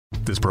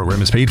This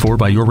program is paid for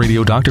by Your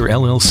Radio Doctor,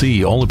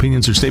 LLC. All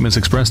opinions or statements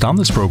expressed on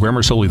this program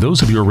are solely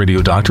those of Your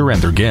Radio Doctor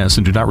and their guests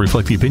and do not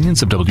reflect the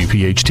opinions of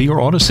WPHT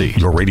or Odyssey.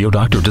 Your Radio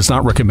Doctor does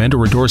not recommend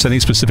or endorse any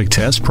specific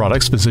tests,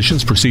 products,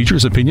 physicians,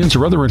 procedures, opinions,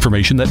 or other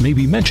information that may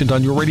be mentioned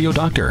on Your Radio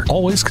Doctor.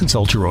 Always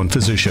consult your own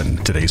physician.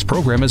 Today's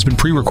program has been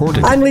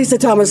pre-recorded. I'm Lisa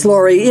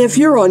Thomas-Laurie. If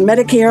you're on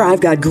Medicare,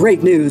 I've got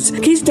great news.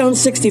 Keystone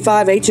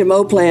 65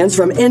 HMO plans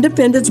from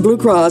Independence Blue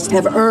Cross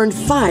have earned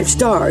 5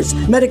 stars,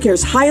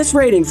 Medicare's highest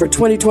rating for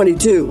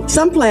 2022.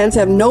 Some plans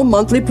have no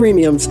monthly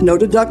premiums, no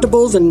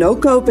deductibles, and no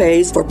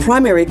copays for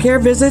primary care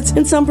visits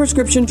and some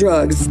prescription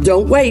drugs.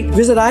 Don't wait.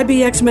 Visit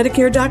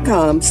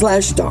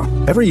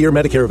ibxmedicare.com/star. Every year,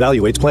 Medicare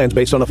evaluates plans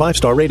based on a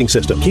 5-star rating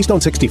system. Keystone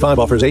 65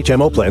 offers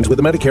HMO plans with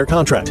a Medicare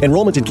contract.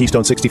 Enrollment in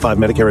Keystone 65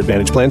 Medicare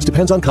Advantage plans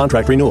depends on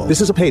contract renewal.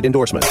 This is a paid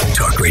endorsement.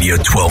 Talk Radio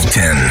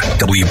 1210,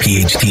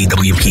 WPHT,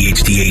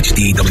 WPHT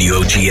HD,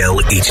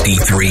 WOGL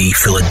HD3,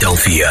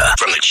 Philadelphia.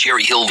 From the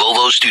Cherry Hill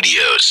Volvo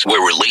Studios,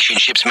 where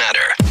relationships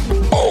matter.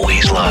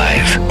 Always live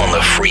on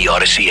the free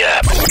Odyssey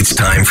app. It's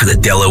time for the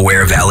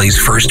Delaware Valley's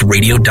first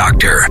radio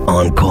doctor.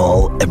 On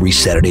call every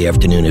Saturday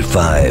afternoon at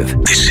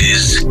 5. This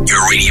is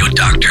Your Radio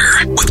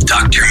Doctor with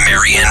Dr.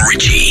 Marianne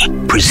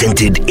Ritchie.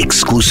 Presented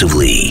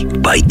exclusively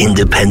by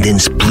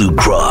Independence Blue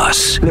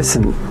Cross.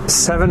 Listen,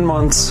 7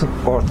 months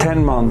or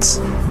 10 months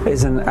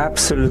is an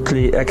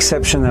absolutely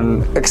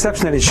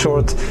exceptionally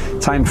short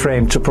time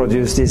frame to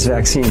produce this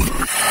vaccine.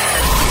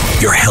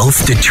 Your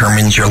health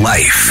determines your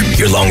life,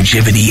 your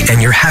longevity,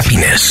 and your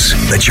happiness.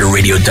 Let your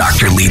radio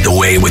doctor lead the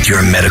way with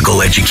your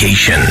medical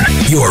education.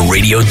 Your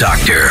Radio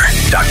Doctor,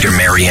 Dr.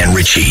 Marianne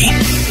Ritchie.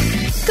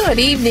 Good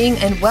evening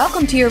and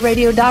welcome to Your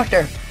Radio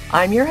Doctor.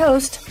 I'm your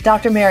host,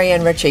 Dr.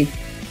 Marianne Ritchie.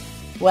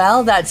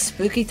 Well, that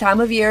spooky time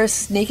of year is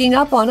sneaking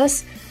up on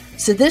us.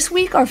 So this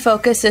week our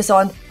focus is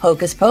on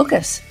Hocus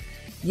Pocus.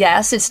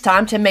 Yes, it's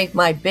time to make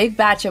my big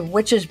batch of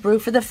witch's brew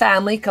for the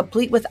family,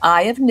 complete with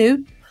Eye of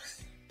Newt,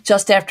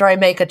 just after I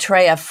make a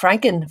tray of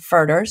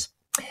Frankenfurters.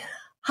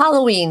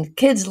 Halloween,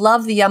 kids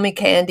love the yummy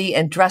candy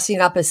and dressing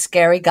up as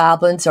scary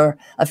goblins or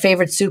a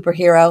favorite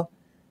superhero.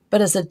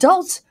 But as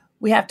adults,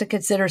 we have to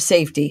consider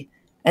safety.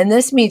 And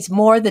this means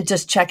more than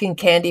just checking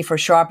candy for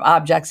sharp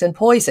objects and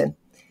poison.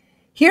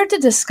 Here to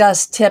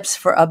discuss tips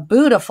for a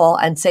beautiful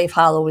and safe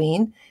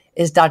Halloween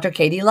is Dr.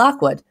 Katie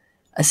Lockwood,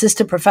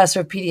 Assistant Professor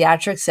of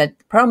Pediatrics at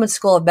Perelman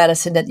School of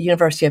Medicine at the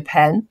University of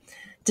Penn,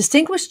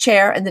 Distinguished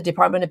Chair in the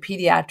Department of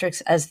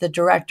Pediatrics as the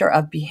Director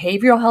of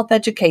Behavioral Health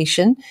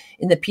Education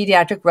in the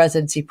Pediatric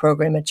Residency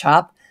Program at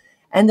CHOP,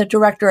 and the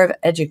Director of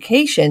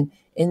Education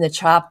in the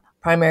CHOP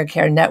Primary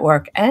Care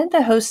Network, and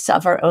the hosts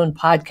of our own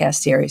podcast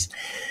series.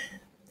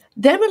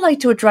 Then we'd like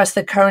to address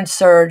the current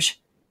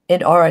surge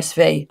in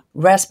RSV,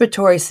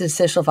 respiratory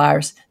syncytial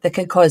virus, that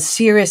can cause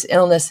serious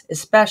illness,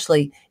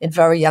 especially in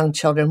very young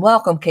children.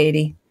 Welcome,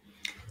 Katie.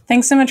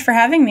 Thanks so much for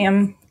having me.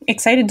 I'm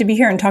excited to be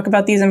here and talk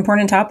about these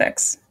important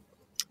topics.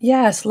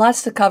 Yes,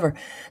 lots to cover.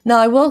 Now,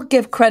 I will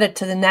give credit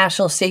to the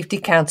National Safety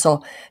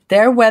Council.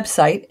 Their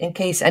website, in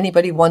case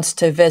anybody wants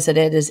to visit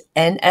it, is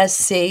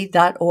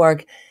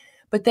nsc.org.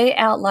 But they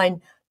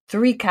outline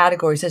 3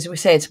 categories. As we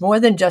say, it's more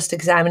than just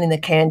examining the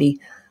candy.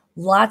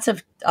 Lots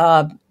of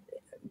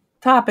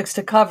topics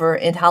to cover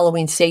in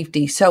Halloween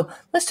safety. So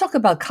let's talk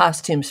about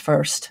costumes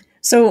first.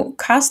 So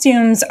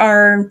costumes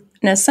are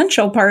an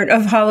essential part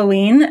of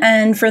Halloween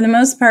and for the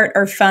most part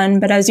are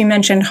fun. But as you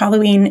mentioned,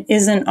 Halloween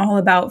isn't all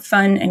about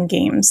fun and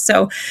games.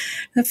 So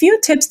a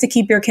few tips to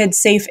keep your kids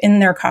safe in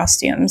their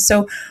costumes.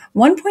 So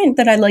one point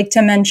that I'd like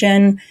to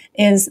mention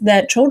is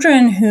that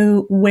children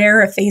who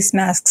wear a face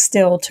mask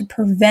still to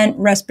prevent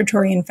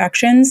respiratory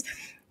infections,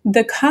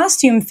 the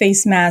costume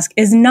face mask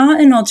is not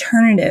an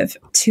alternative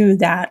to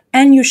that,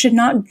 and you should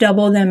not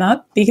double them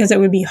up because it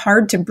would be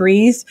hard to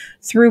breathe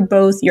through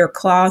both your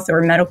cloth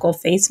or medical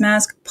face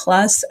mask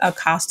plus a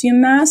costume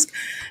mask.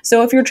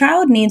 So if your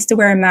child needs to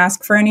wear a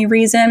mask for any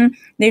reason,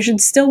 they should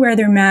still wear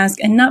their mask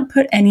and not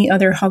put any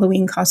other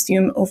Halloween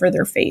costume over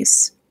their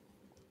face.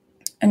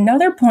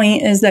 Another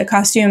point is that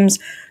costumes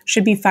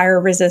should be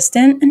fire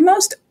resistant, and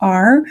most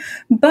are,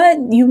 but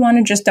you want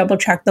to just double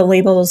check the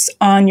labels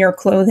on your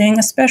clothing,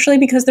 especially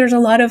because there's a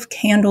lot of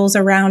candles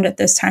around at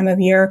this time of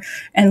year,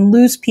 and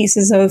loose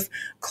pieces of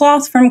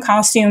cloth from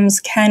costumes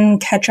can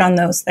catch on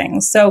those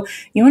things. So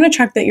you want to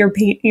check that your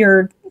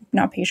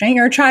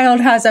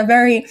child has a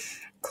very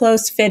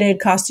close-fitted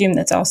costume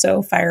that's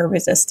also fire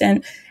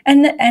resistant,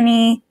 and that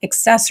any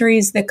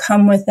accessories that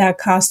come with that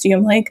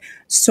costume, like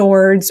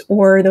swords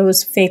or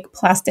those fake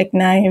plastic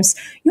knives,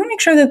 you want to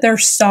make sure that they're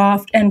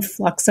soft and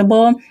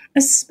flexible,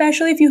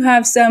 especially if you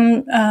have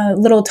some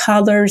little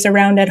toddlers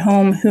around at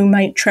home who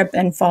might trip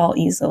and fall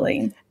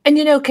easily. And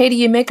you know, Katie,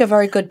 you make a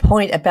very good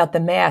point about the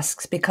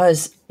masks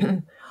because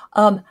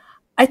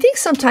I think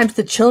sometimes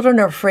the children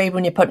are afraid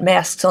when you put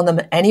masks on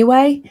them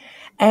anyway.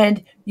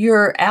 And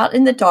you're out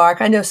in the dark.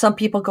 I know some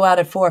people go out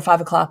at 4 or 5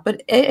 o'clock,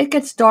 but it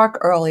gets dark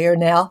earlier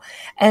now.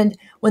 And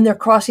when they're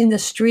crossing the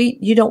street,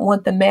 you don't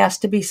want the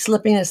mask to be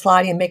slipping and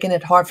sliding and making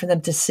it hard for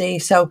them to see.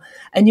 So,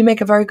 and you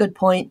make a very good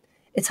point.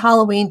 It's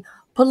Halloween.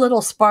 put a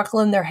little sparkle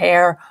in their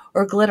hair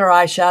or glitter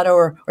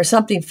eyeshadow or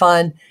something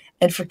fun,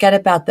 and forget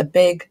about the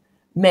big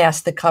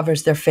mask that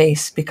covers their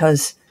face,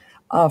 because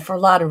for a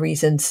lot of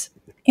reasons,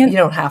 you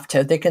don't have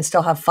to. They can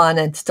still have fun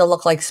and still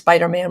look like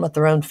Spider-Man with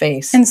their own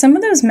face. And some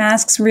of those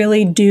masks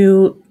really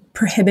do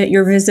prohibit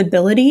your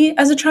visibility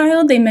as a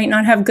child. They might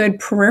not have good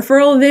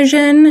peripheral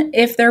vision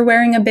if they're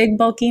wearing a big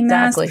bulky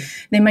mask.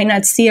 Exactly. They might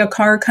not see a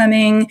car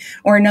coming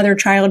or another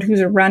child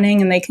who's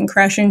running and they can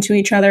crash into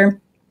each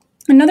other.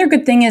 Another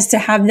good thing is to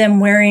have them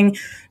wearing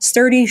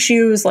sturdy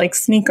shoes like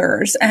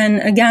sneakers. And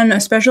again,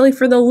 especially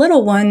for the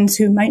little ones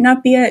who might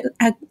not be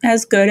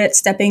as good at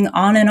stepping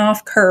on and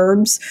off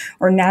curbs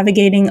or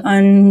navigating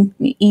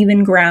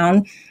uneven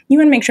ground, you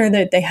want to make sure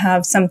that they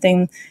have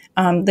something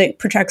that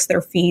protects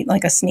their feet,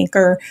 like a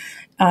sneaker,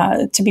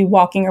 to be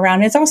walking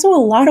around. It's also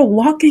a lot of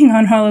walking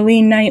on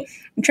Halloween night.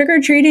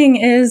 Trick-or-treating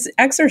is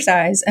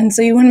exercise. And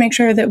so you want to make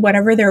sure that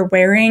whatever they're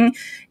wearing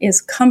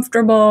is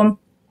comfortable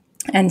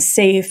and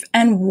safe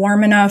and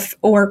warm enough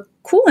or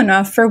cool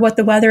enough for what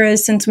the weather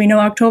is, since we know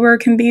October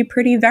can be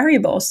pretty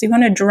variable. So you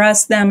want to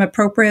dress them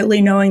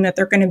appropriately, knowing that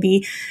they're going to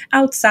be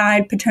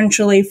outside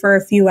potentially for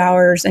a few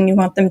hours, and you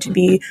want them to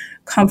be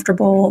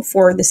comfortable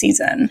for the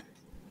season.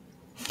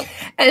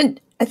 And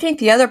I think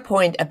the other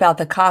point about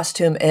the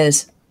costume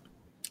is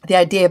the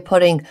idea of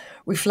putting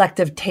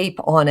reflective tape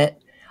on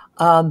it,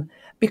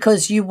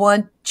 because you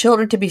want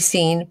children to be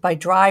seen by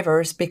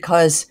drivers,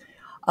 because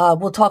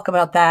we'll talk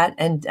about that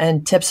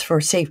and tips for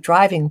safe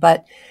driving.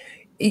 But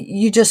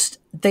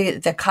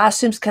the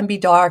costumes can be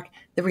dark.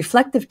 The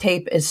reflective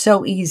tape is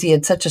so easy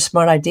and such a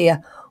smart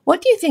idea.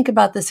 What do you think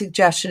about the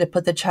suggestion to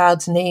put the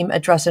child's name,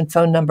 address, and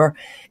phone number?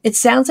 It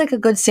sounds like a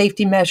good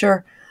safety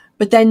measure,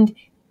 but then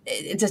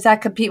does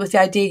that compete with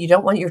the idea you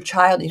don't want your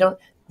child,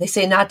 they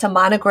say not to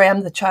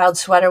monogram the child's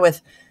sweater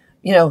with,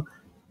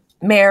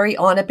 Mary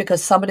on it,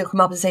 because somebody will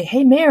come up and say,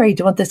 "Hey, Mary,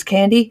 do you want this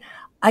candy?"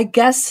 I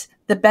guess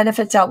the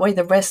benefits outweigh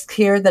the risk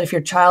here, that if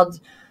your child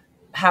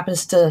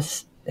happens to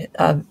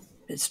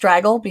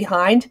straggle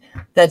behind,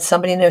 that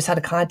somebody knows how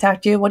to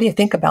contact you. What do you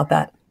think about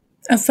that?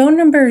 A phone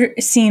number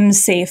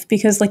seems safe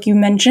because, like you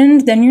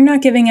mentioned, then you're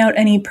not giving out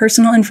any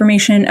personal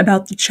information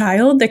about the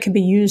child that could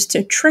be used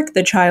to trick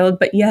the child,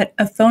 but yet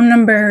a phone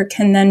number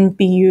can then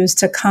be used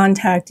to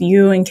contact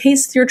you in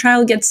case your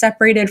child gets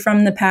separated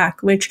from the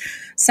pack, which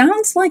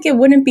sounds like it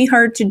wouldn't be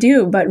hard to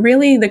do, but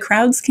really the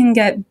crowds can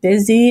get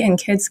busy and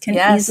kids can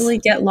easily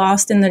get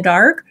lost in the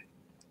dark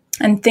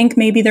and think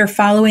maybe they're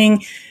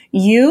following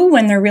you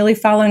when they're really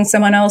following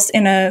someone else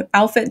in an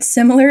outfit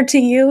similar to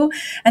you.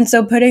 And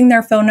so putting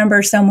their phone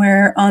number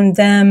somewhere on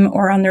them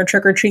or on their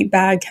trick-or-treat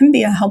bag can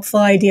be a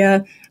helpful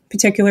idea,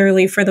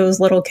 particularly for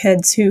those little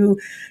kids who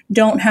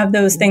don't have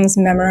those things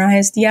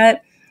memorized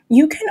yet.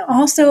 You can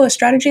also, a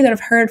strategy that I've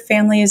heard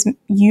families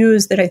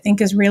use that I think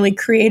is really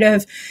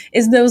creative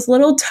is those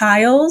little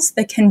tiles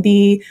that can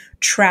be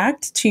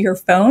tracked to your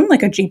phone,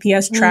 like a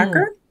GPS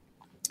tracker.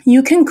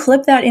 You can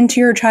clip that into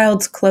your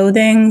child's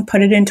clothing,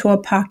 put it into a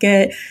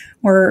pocket,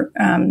 or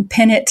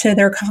pin it to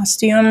their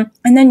costume,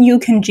 and then you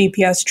can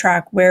GPS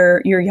track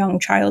where your young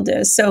child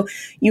is. So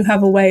you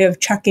have a way of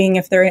checking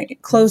if they're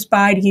close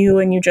by to you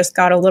and you just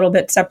got a little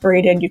bit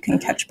separated, you can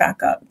catch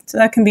back up. So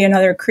that can be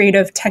another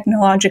creative,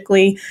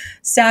 technologically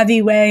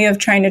savvy way of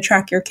trying to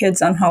track your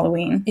kids on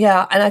Halloween.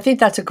 Yeah, and I think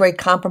that's a great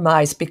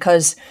compromise,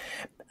 because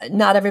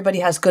not everybody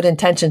has good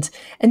intentions.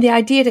 And the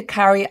idea to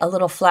carry a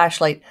little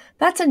flashlight,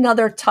 that's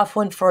another tough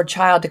one for a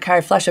child to carry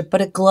a flashlight,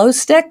 but a glow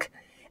stick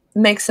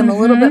makes them a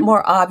little bit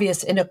more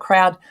obvious in a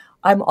crowd.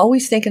 I'm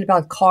always thinking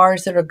about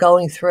cars that are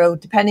going through,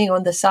 depending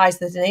on the size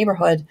of the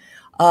neighborhood.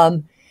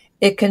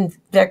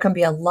 There can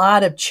be a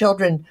lot of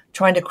children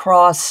trying to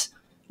cross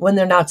when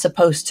they're not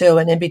supposed to,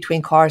 and in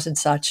between cars and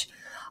such.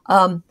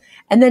 And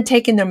then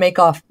taking their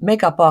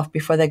makeup off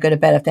before they go to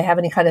bed. If they have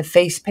any kind of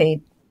face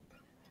paint,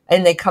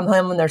 and they come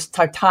home when they're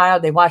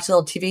tired, they watch a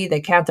little TV, they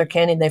count their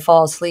candy, and they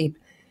fall asleep.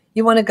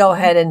 You want to go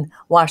ahead and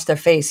wash their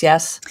face,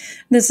 yes?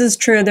 This is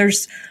true.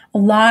 There's a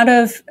lot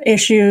of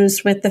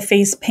issues with the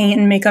face paint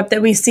and makeup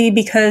that we see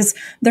because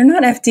they're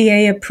not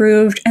FDA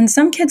approved, and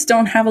some kids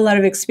don't have a lot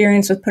of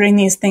experience with putting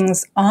these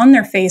things on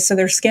their face, so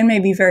their skin may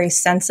be very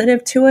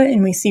sensitive to it,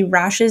 and we see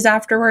rashes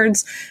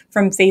afterwards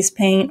from face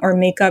paint or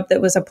makeup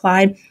that was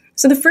applied.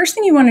 So the first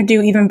thing you want to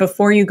do even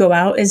before you go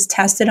out is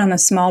test it on a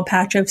small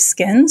patch of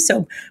skin.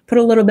 So put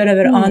a little bit of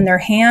it on their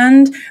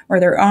hand or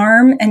their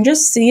arm and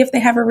just see if they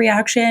have a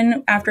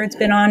reaction after it's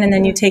been on, and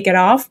then you take it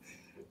off.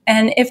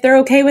 And if they're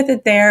okay with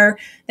it there,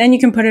 then you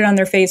can put it on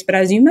their face. But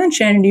as you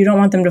mentioned, you don't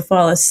want them to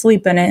fall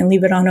asleep in it and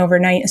leave it on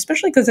overnight,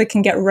 especially because it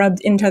can get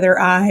rubbed into their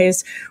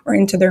eyes or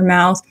into their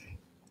mouth.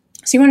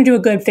 So you want to do a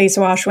good face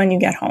wash when you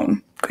get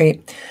home.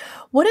 Great.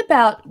 What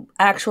about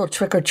actual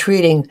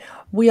trick-or-treating?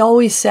 We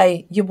always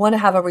say you want to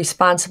have a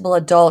responsible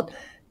adult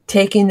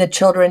taking the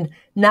children,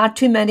 not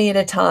too many at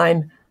a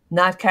time,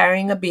 not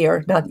carrying a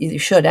beer. Not you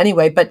should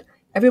anyway, but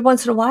every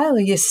once in a while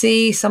you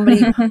see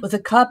somebody with a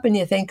cup and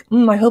you think,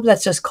 I hope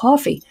that's just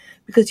coffee,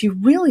 because you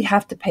really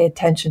have to pay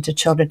attention to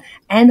children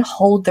and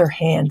hold their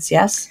hands,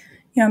 yes?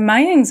 Yeah,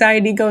 my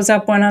anxiety goes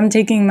up when I'm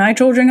taking my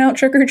children out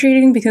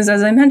trick-or-treating because,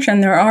 as I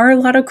mentioned, there are a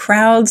lot of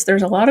crowds,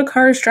 there's a lot of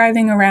cars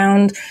driving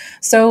around,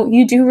 so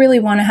you do really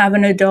want to have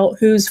an adult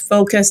who's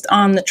focused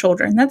on the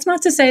children. That's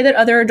not to say that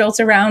other adults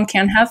around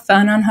can't have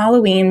fun on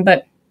Halloween,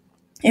 but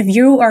if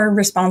you are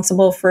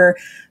responsible for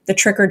the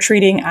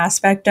trick-or-treating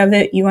aspect of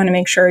it, you want to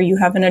make sure you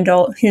have an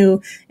adult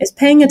who is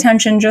paying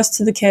attention just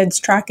to the kids,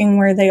 tracking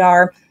where they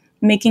are,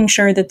 making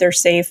sure that they're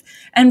safe,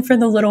 and for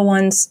the little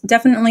ones,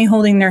 definitely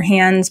holding their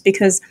hands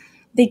because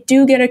they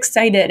do get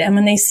excited. And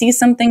when they see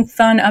something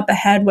fun up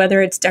ahead, whether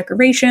it's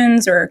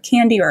decorations or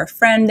candy or a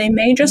friend, they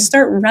may just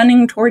start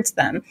running towards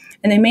them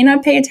and they may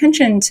not pay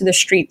attention to the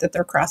street that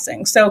they're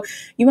crossing. So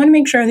you want to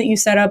make sure that you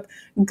set up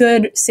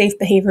good, safe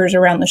behaviors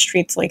around the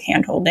streets, like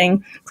hand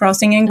holding,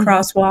 crossing in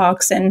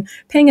crosswalks, and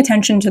paying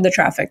attention to the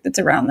traffic that's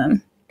around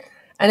them.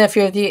 And if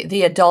you're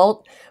the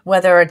adult,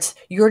 whether it's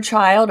your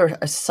child or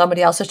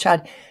somebody else's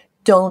child,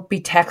 don't be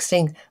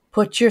texting.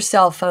 Put your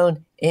cell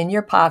phone in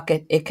your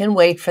pocket. It can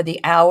wait for the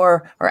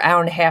hour or hour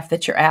and a half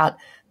that you're out.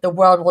 The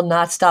world will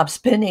not stop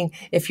spinning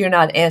if you're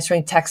not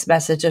answering text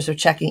messages or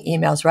checking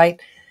emails,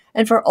 right?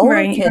 And for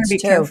older kids too,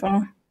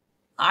 careful.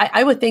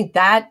 I would think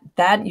that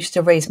used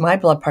to raise my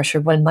blood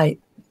pressure when my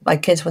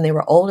kids, when they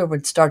were older,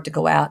 would start to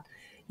go out.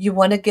 You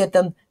want to give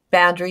them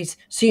boundaries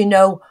so you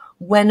know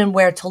when and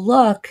where to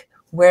look,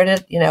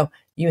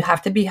 you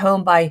have to be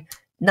home by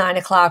 9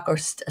 o'clock or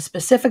a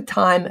specific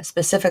time, a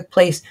specific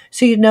place,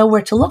 so you know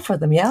where to look for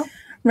them, yeah?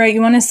 Right.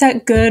 You want to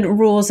set good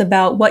rules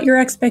about what your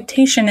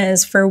expectation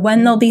is for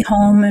when they'll be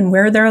home and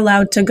where they're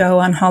allowed to go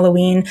on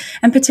Halloween.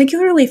 And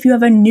particularly if you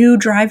have a new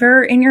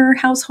driver in your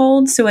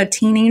household, so a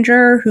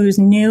teenager who's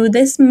new,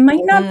 this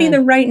might not be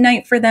the right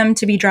night for them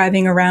to be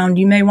driving around.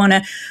 You may want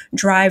to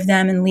drive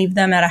them and leave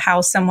them at a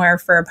house somewhere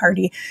for a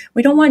party.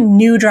 We don't want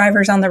new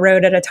drivers on the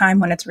road at a time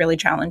when it's really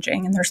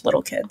challenging and there's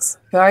little kids.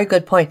 Very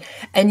good point.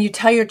 And you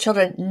tell your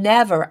children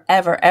never,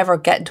 ever, ever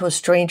get into a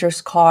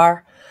stranger's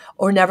car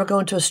or never go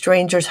into a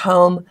stranger's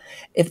home.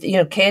 If,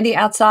 candy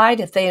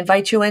outside, if they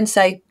invite you in,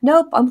 say,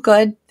 nope, I'm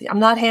good. I'm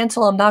not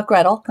Hansel. I'm not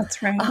Gretel.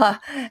 That's right.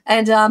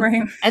 And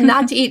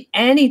not to eat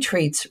any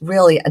treats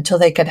really until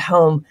they get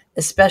home,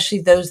 especially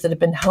those that have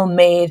been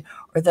homemade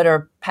or that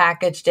are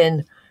packaged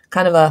in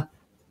kind of a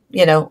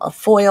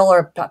foil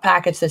or a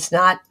package that's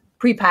not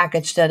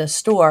prepackaged at a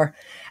store.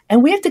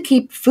 And we have to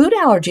keep food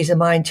allergies in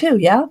mind too.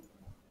 Yeah.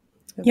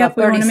 Yep,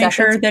 we want to make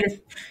sure that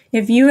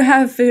if you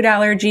have food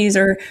allergies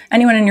or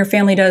anyone in your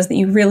family does, that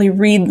you really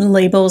read the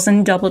labels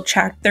and double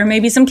check. There may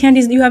be some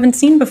candies that you haven't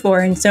seen before,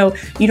 and so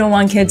you don't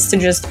want kids to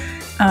just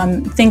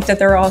think that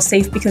they're all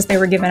safe because they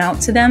were given out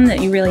to them,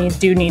 that you really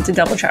do need to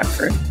double check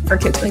for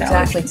kids with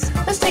allergies.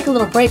 Let's take a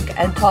little break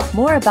and talk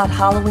more about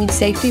Halloween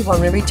safety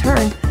when we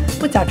return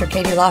with Dr.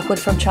 Katie Lockwood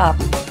from CHOP.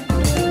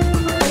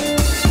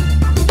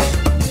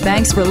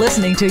 Thanks for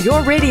listening to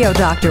Your Radio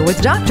Doctor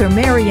with Dr.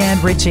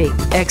 Marianne Ritchie,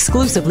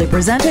 exclusively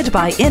presented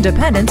by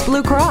Independence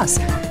Blue Cross.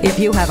 If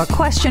you have a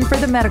question for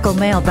the medical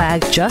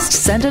mailbag, just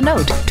send a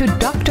note to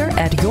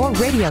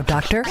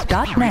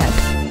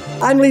doctor@yourradiodoctor.net.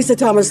 I'm Lisa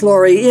Thomas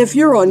Laurie. If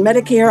you're on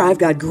Medicare, I've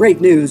got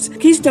great news.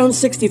 Keystone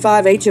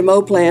 65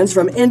 HMO plans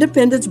from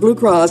Independence Blue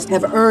Cross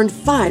have earned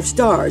 5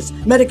 stars,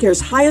 Medicare's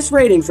highest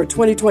rating for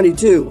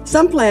 2022.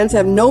 Some plans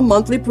have no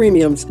monthly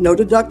premiums, no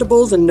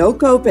deductibles, and no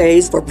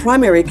copays for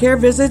primary care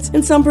visits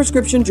and some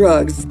prescription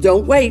drugs.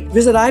 Don't wait.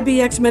 Visit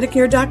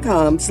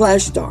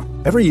ibxmedicare.com/star.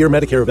 Every year,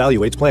 Medicare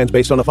evaluates plans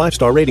based on a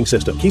 5-star rating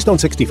system. Keystone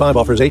 65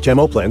 offers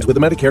HMO plans with a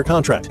Medicare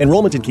contract.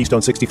 Enrollment in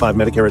Keystone 65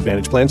 Medicare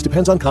Advantage plans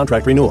depends on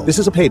contract renewal. This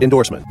is a paid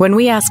endorsement. When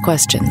we ask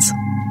questions,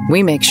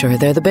 we make sure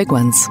they're the big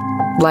ones.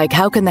 Like,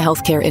 how can the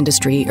healthcare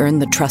industry earn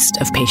the trust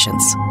of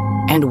patients?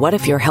 And what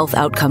if your health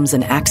outcomes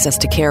and access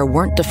to care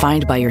weren't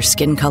defined by your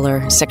skin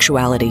color,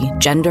 sexuality,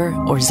 gender,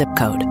 or zip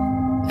code?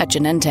 At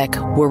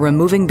Genentech, we're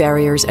removing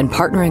barriers and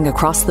partnering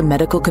across the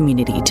medical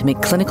community to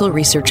make clinical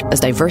research as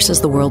diverse as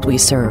the world we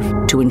serve,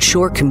 to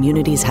ensure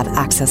communities have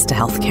access to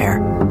healthcare.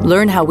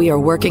 Learn how we are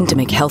working to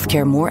make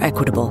healthcare more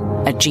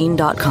equitable at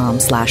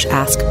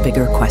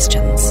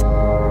gene.com/askbiggerquestions.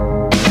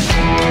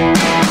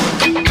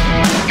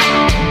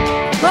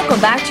 Welcome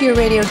back to Your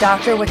Radio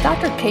Doctor with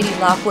Dr. Katie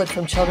Lockwood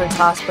from Children's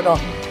Hospital.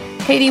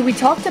 Katie, we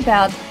talked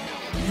about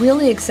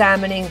really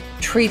examining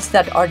treats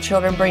that our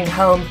children bring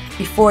home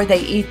before they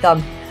eat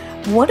them.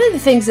 One of the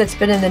things that's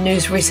been in the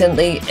news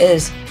recently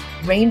is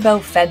rainbow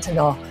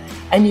fentanyl.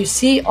 And you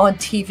see on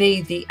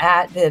TV the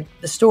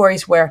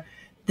stories where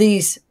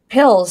these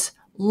pills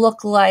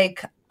look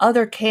like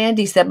other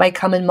candies that might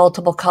come in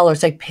multiple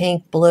colors, like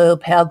pink, blue,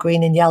 pale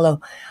green, and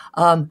yellow.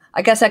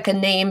 I guess I can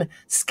name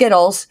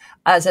Skittles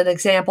as an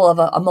example of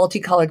a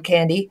multicolored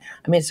candy.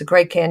 I mean, it's a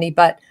great candy,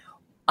 but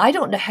I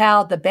don't know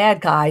how the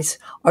bad guys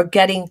are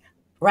getting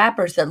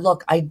wrappers that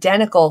look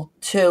identical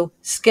to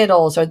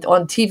Skittles. Or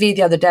on TV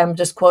the other day, I'm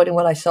just quoting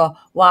what I saw,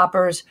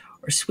 Whoppers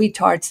or Sweet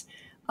Tarts.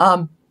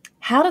 How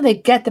do they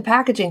get the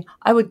packaging?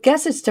 I would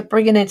guess it's to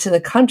bring it into the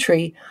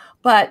country,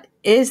 but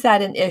is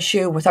that an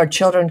issue with our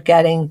children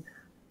getting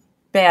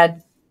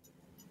bad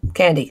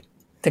candy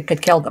that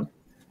could kill them?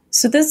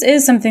 So this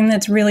is something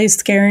that's really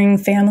scaring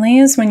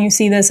families when you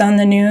see this on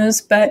the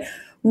news. But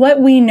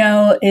what we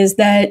know is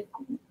that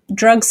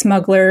drug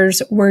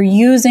smugglers were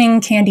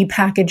using candy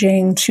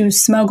packaging to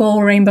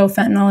smuggle rainbow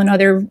fentanyl and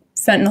other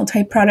fentanyl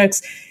type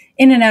products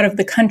in and out of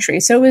the country.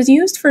 So it was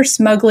used for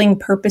smuggling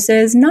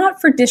purposes,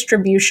 not for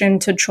distribution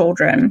to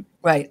children.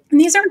 Right. And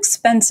these are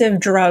expensive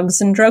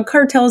drugs, and drug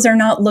cartels are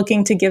not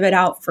looking to give it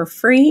out for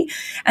free.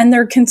 And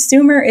their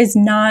consumer is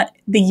not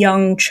the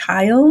young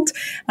child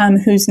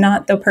who's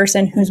not the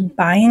person who's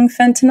buying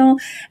fentanyl.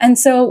 And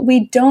so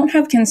we don't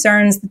have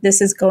concerns that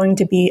this is going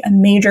to be a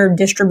major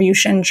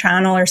distribution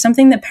channel or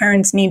something that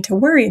parents need to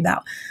worry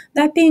about.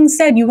 That being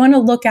said, you want to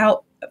look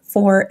out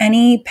for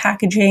any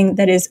packaging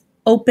that is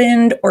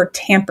opened or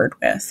tampered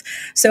with.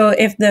 So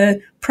if the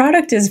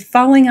product is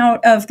falling out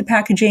of the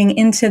packaging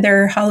into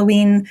their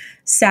Halloween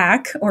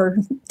sack or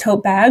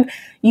tote bag,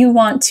 you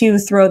want to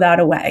throw that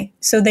away.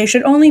 So they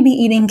should only be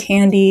eating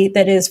candy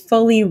that is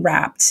fully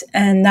wrapped.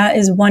 And that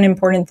is one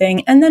important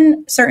thing. And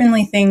then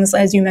certainly things,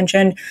 as you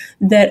mentioned,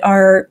 that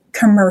are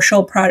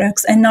commercial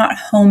products and not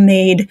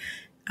homemade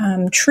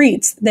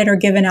treats that are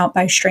given out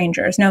by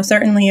strangers. Now,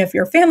 certainly if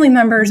your family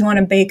members want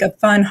to bake a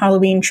fun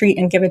Halloween treat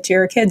and give it to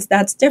your kids,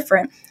 that's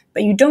different.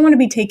 But you don't want to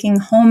be taking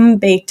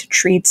home-baked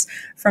treats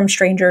from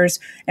strangers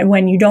and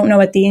when you don't know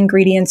what the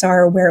ingredients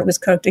are or where it was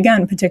cooked.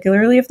 Again,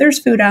 particularly if there's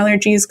food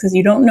allergies, because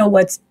you don't know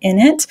what's in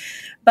it.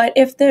 But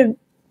if the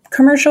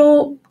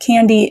commercial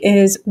candy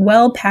is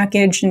well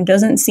packaged and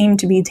doesn't seem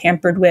to be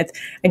tampered with,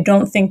 I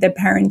don't think that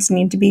parents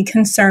need to be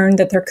concerned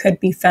that there could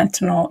be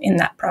fentanyl in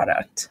that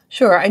product.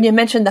 Sure. And you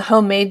mentioned the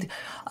homemade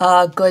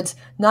goods,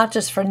 not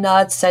just for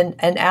nuts and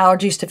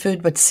allergies to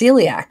food, but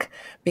celiac,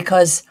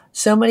 because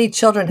so many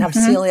children have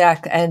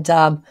celiac,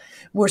 and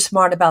we're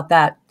smart about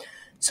that.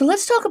 So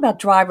let's talk about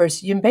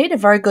drivers. You made a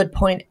very good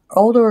point.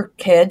 Older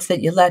kids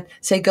that you let,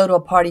 say, go to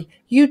a party,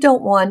 you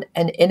don't want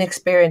an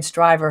inexperienced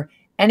driver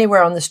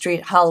anywhere on the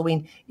street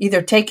Halloween,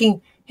 either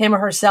taking him or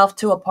herself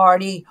to a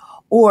party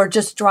or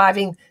just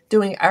driving,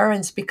 doing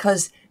errands,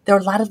 because there are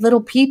a lot of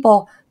little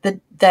people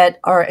that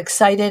are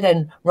excited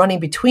and running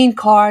between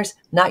cars,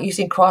 not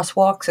using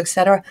crosswalks,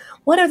 etc.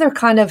 What other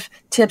kind of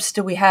tips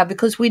do we have?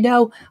 Because we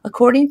know,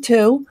 according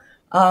to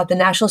the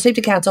National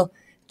Safety Council,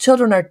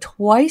 children are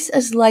twice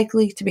as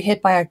likely to be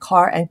hit by a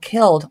car and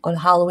killed on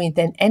Halloween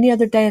than any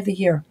other day of the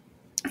year.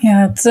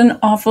 Yeah, it's an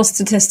awful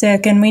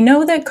statistic. And we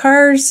know that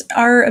cars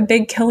are a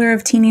big killer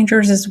of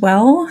teenagers as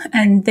well.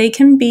 And they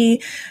can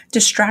be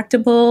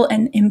distractible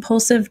and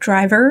impulsive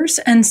drivers.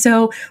 And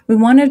so we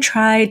want to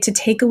try to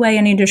take away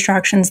any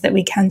distractions that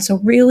we can. So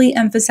really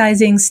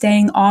emphasizing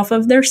staying off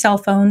of their cell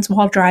phones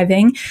while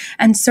driving,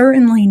 and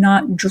certainly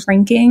not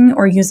drinking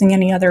or using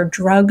any other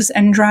drugs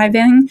and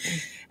driving.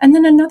 And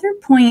then another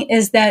point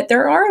is that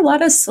there are a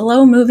lot of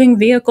slow-moving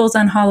vehicles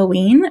on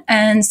Halloween,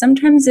 and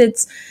sometimes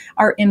it's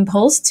our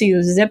impulse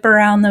to zip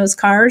around those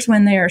cars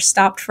when they are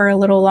stopped for a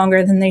little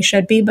longer than they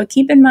should be. But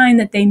keep in mind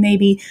that they may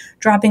be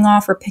dropping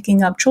off or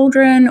picking up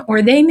children,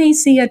 or they may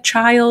see a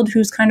child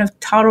who's kind of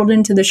toddled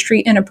into the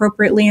street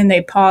inappropriately and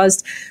they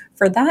paused.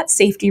 For that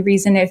safety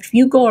reason, if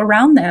you go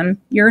around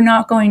them, you're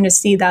not going to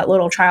see that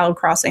little child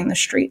crossing the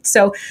street.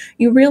 So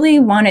you really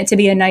want it to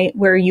be a night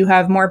where you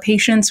have more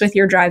patience with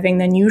your driving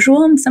than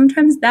usual. And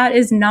sometimes that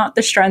is not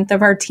the strength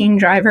of our teen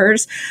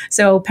drivers.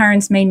 So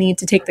parents may need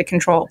to take the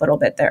control a little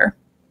bit there.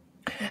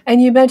 And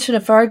you mentioned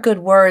a very good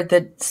word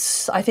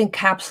that I think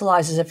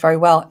capsulizes it very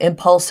well,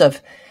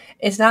 impulsive.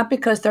 It's not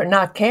because they're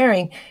not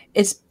caring.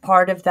 It's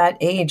part of that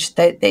age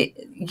that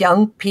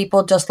young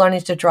people just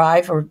learning to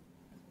drive or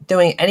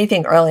doing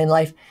anything early in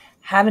life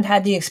haven't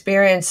had the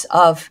experience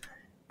of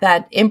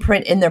that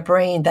imprint in their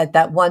brain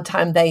that one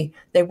time they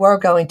were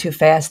going too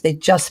fast. They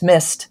just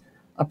missed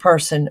a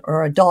person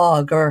or a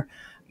dog, or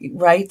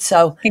right?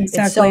 So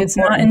exactly, it's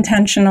not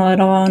intentional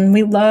at all. And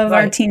we love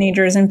our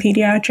teenagers in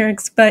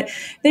pediatrics, but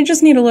they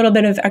just need a little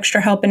bit of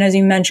extra help. And as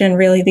you mentioned,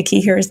 really the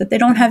key here is that they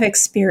don't have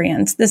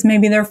experience. This may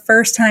be their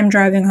first time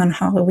driving on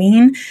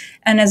Halloween.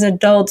 And as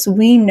adults,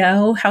 we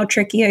know how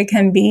tricky it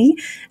can be,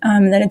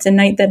 that it's a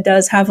night that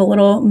does have a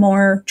little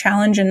more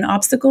challenge and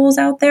obstacles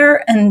out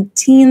there. And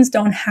teens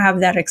don't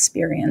have that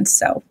experience.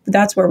 So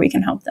that's where we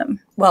can help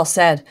them. Well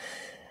said.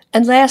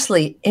 And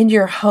lastly, in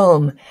your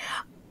home,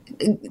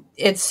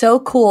 it's so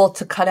cool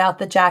to cut out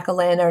the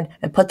jack-o'-lantern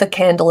and put the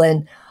candle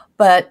in,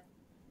 but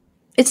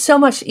it's so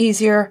much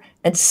easier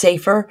and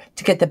safer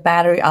to get the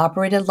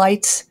battery-operated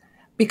lights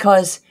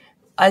because,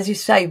 as you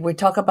say, we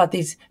talk about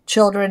these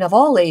children of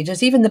all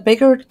ages. Even the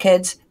bigger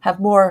kids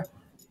have more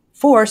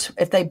force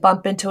if they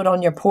bump into it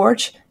on your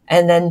porch.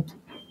 And then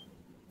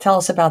tell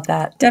us about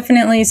that.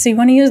 Definitely. So you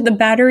want to use the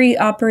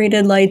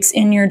battery-operated lights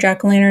in your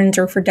jack-o'-lanterns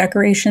or for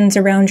decorations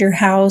around your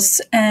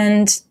house.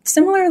 And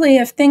similarly,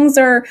 if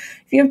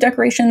you have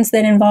decorations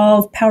that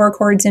involve power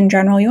cords in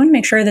general, you want to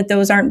make sure that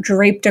those aren't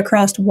draped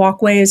across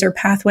walkways or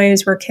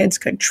pathways where kids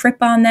could trip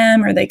on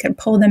them or they could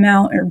pull them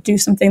out or do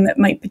something that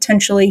might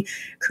potentially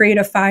create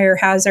a fire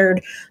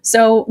hazard.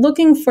 So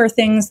looking for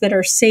things that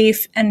are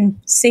safe and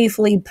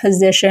safely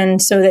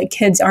positioned so that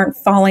kids aren't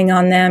falling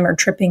on them or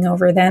tripping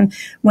over them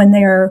when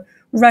they're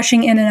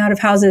rushing in and out of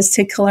houses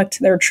to collect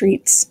their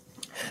treats.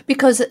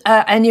 Because,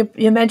 and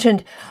you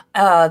mentioned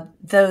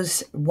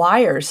those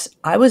wires.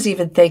 I was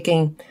even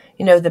thinking,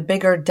 the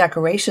bigger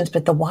decorations,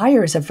 but the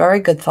wire is a very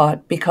good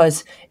thought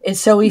because it's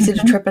so easy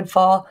to trip and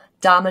fall,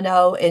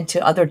 domino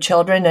into other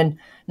children and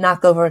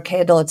knock over a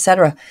candle,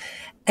 etc.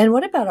 And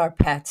what about our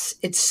pets?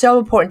 It's so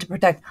important to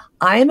protect.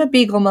 I am a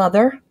beagle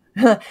mother,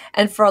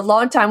 and for a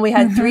long time we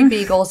had 3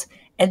 beagles,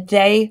 and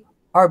they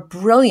are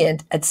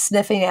brilliant at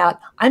sniffing out.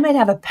 I might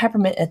have a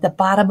peppermint at the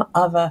bottom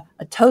of a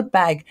tote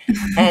bag,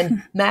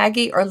 and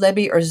Maggie or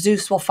Libby or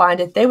Zeus will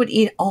find it. They would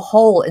eat a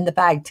hole in the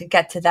bag to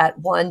get to that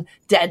one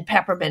dead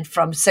peppermint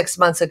from 6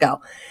 months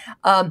ago.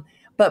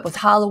 But with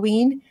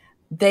Halloween,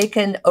 they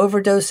can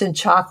overdose in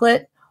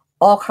chocolate,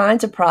 all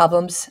kinds of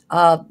problems.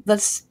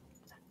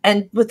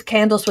 And with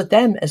candles with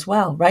them as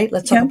well, right?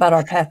 Let's talk about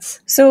our pets.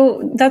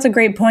 So that's a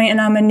great point.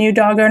 And I'm a new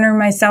dog owner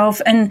myself.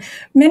 And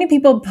many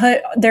people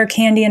put their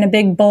candy in a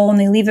big bowl and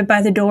they leave it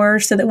by the door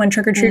so that when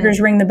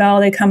trick-or-treaters ring the bell,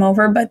 they come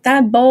over. But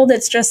that bowl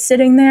that's just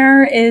sitting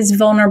there is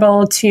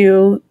vulnerable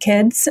to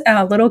kids,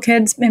 little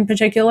kids in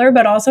particular,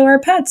 but also our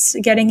pets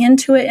getting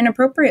into it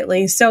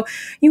inappropriately. So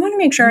you want to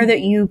make sure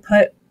that you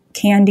put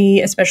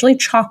candy, especially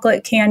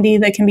chocolate candy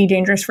that can be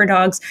dangerous for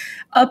dogs,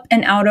 up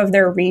and out of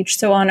their reach.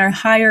 So on a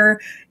higher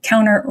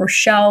counter or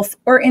shelf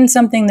or in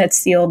something that's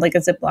sealed like a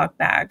Ziploc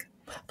bag.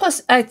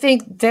 Plus, I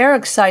think they're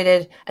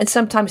excited and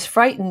sometimes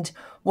frightened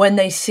when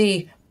they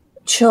see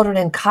children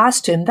in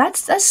costume.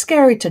 That's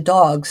scary to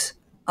dogs,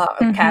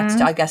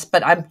 cats, I guess.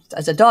 But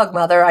as a dog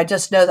mother, I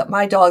just know that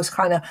my dogs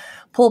kind of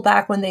pull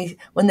back when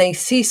they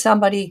see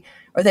somebody,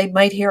 or they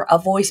might hear a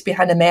voice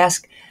behind a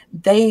mask.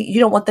 You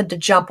don't want them to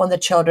jump on the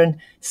children,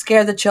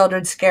 scare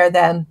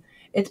them.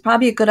 It's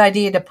probably a good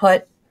idea to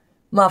put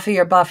Muffy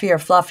or Buffy or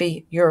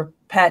Fluffy, your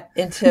pet,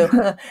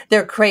 into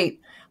their crate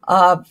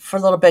for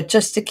a little bit,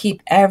 just to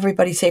keep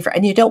everybody safer.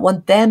 And you don't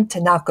want them to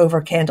knock over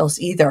candles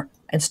either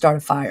and start a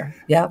fire.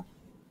 Yeah.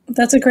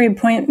 That's a great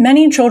point.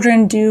 Many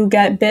children do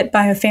get bit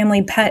by a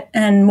family pet.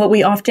 And what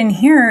we often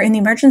hear in the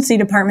emergency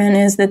department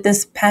is that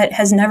this pet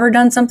has never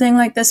done something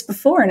like this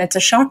before. And it's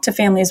a shock to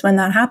families when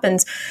that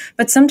happens.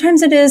 But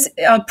sometimes it is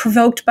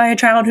provoked by a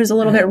child who's a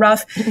little bit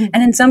rough.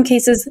 And in some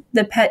cases,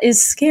 the pet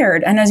is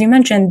scared. And as you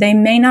mentioned, they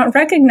may not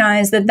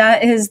recognize that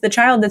that is the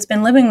child that's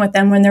been living with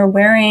them when they're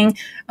wearing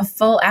a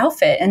full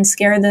outfit and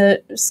scare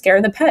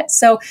the pet.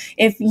 So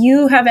if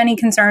you have any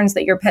concerns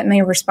that your pet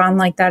may respond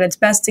like that, it's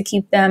best to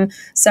keep them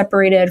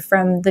separated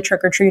from the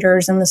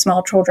trick-or-treaters and the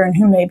small children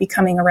who may be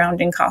coming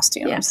around in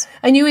costumes. Yeah.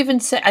 And you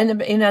even say,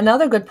 and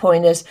another good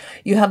point is,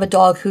 you have a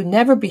dog who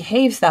never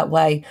behaves that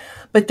way,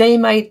 but they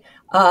might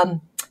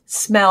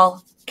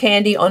smell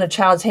candy on a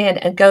child's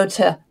hand and go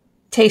to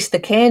taste the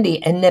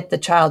candy and nip the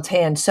child's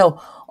hand.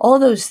 So all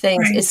those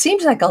things, It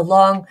seems like a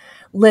long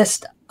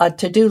list, a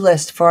to-do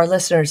list for our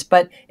listeners,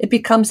 but it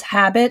becomes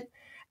habit.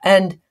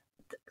 And,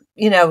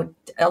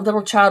 a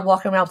little child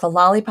walking around with a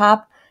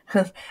lollipop,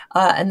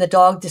 and the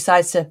dog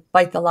decides to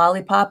bite the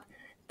lollipop,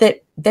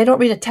 that they don't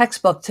read a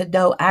textbook to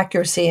know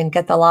accuracy and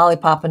get the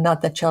lollipop and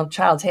not the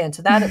child's hand.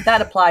 So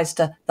that applies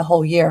to the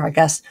whole year, I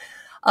guess.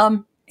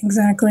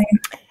 Exactly.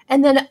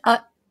 And then,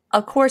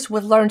 of course,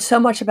 we've learned so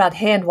much about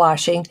hand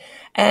washing,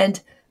 and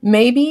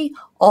maybe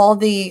all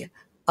the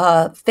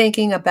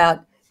thinking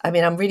about,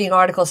 I'm reading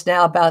articles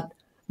now about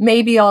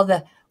maybe all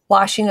the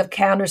washing of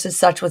counters and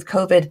such with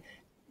COVID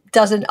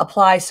doesn't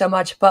apply so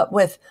much, but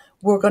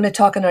we're going to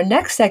talk in our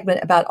next segment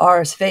about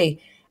RSV.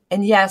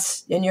 And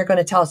yes, and you're going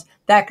to tell us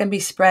that can be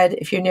spread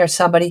if you're near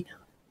somebody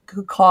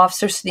who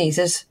coughs or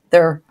sneezes.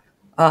 They're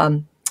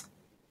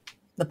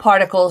the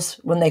particles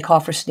when they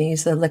cough or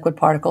sneeze, the liquid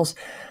particles.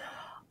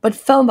 But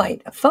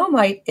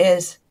fomite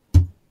is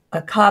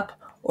a cup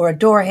or a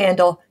door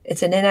handle.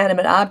 It's an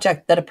inanimate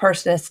object that a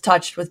person has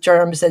touched with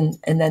germs and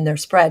then they're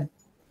spread.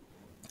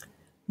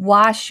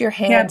 Wash your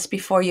hands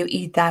before you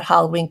eat that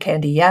Halloween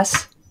candy,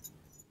 yes?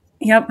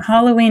 Yep,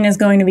 Halloween is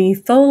going to be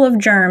full of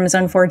germs,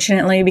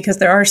 unfortunately, because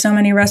there are so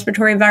many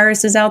respiratory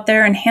viruses out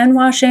there, and hand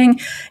washing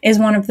is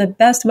one of the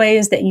best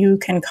ways that you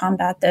can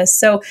combat this.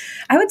 So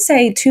I would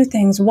say 2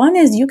 things. One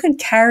is you could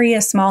carry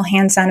a small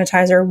hand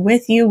sanitizer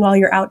with you while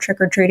you're out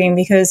trick-or-treating,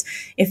 because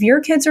if your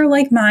kids are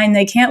like mine,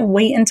 they can't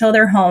wait until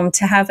they're home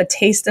to have a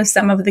taste of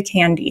some of the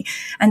candy.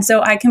 And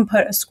so I can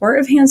put a squirt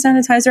of hand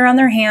sanitizer on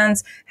their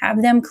hands,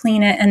 have them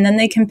clean it, and then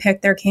they can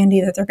pick their candy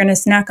that they're going to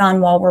snack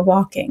on while we're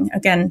walking.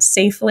 Again,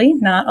 safely,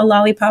 not a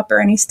lollipop or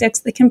any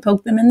sticks that can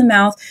poke them in the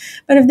mouth.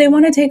 But if they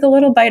want to take a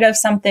little bite of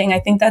something, I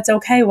think that's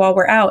okay while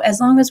we're out, as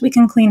long as we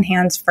can clean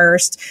hands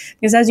first.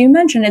 Because as you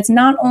mentioned, it's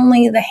not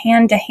only the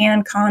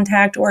hand-to-hand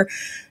contact or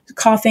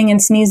coughing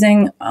and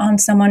sneezing on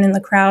someone in the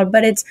crowd,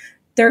 but it's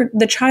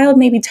the child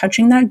may be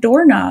touching that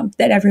doorknob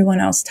that everyone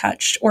else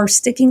touched, or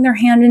sticking their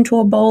hand into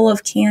a bowl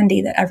of candy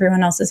that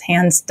everyone else's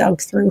hands dug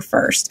through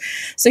first.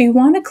 So you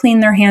want to clean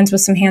their hands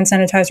with some hand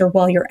sanitizer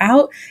while you're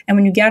out. And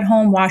when you get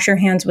home, wash your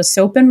hands with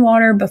soap and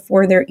water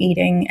before they're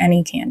eating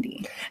any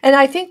candy. And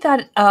I think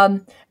that,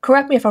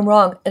 correct me if I'm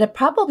wrong, and it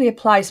probably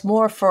applies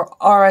more for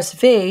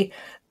RSV,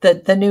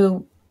 the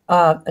new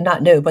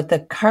not new, but the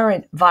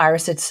current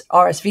virus, it's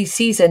RSV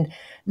season,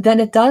 than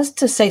it does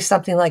to say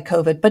something like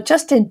COVID. But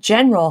just in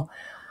general,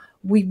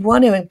 we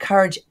want to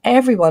encourage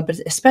everyone, but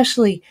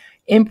especially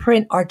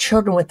imprint our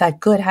children with that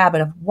good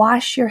habit of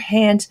wash your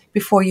hands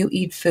before you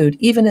eat food,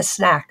 even a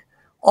snack.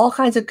 All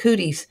kinds of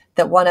cooties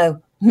that want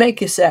to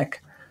make you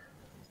sick.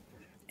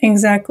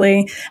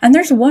 Exactly. And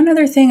there's one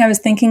other thing I was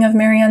thinking of,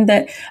 Marianne,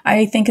 that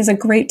I think is a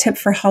great tip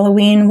for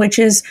Halloween, which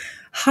is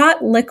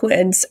hot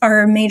liquids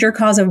are a major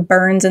cause of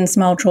burns in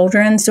small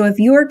children. So if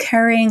you are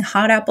carrying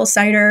hot apple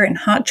cider and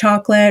hot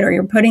chocolate, or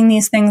you're putting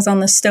these things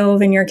on the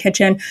stove in your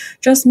kitchen,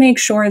 just make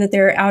sure that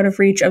they're out of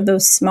reach of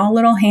those small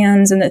little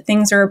hands and that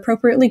things are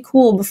appropriately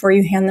cool before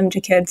you hand them to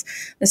kids.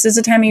 This is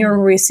a time of year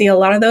where we see a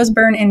lot of those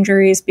burn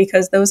injuries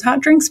because those hot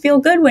drinks feel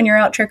good when you're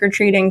out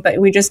trick-or-treating, but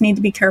we just need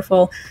to be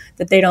careful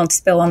that they don't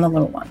spill on the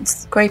little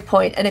ones. Great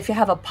point. And if you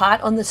have a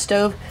pot on the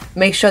stove,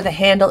 make sure the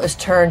handle is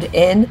turned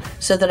in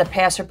so that a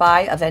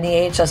passerby of any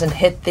age doesn't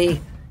hit the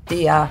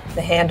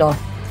handle.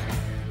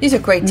 These are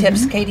great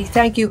tips, Katie.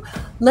 Thank you.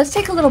 Let's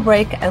take a little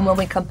break, and when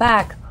we come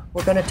back,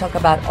 we're going to talk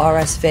about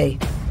RSV.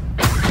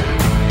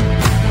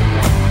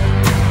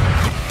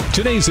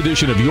 Today's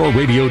edition of Your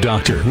Radio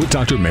Doctor with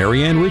Dr.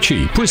 Marianne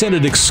Ritchie,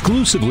 presented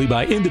exclusively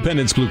by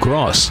Independence Blue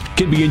Cross,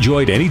 can be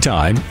enjoyed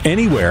anytime,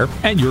 anywhere,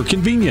 at your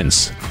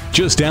convenience.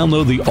 Just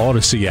download the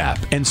Odyssey app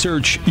and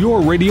search Your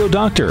Radio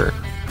Doctor.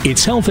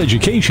 It's health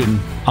education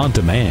on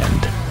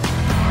demand.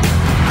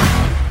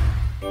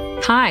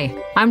 Hi,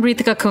 I'm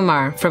Ritika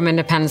Kumar from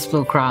Independence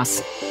Blue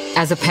Cross.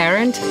 As a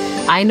parent,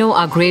 I know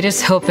our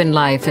greatest hope in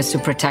life is to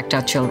protect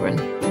our children.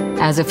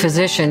 As a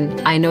physician,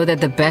 I know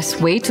that the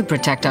best way to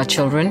protect our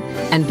children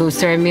and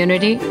boost their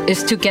immunity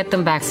is to get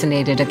them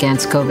vaccinated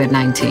against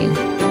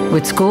COVID-19.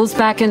 With schools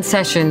back in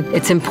session,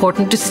 it's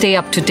important to stay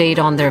up to date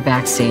on their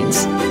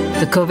vaccines.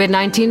 The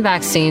COVID-19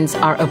 vaccines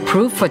are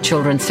approved for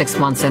children 6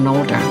 months and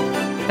older.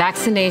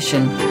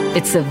 Vaccination,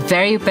 it's the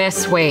very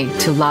best way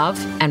to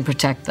love and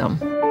protect them.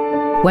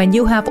 When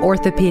you have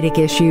orthopedic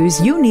issues,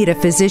 you need a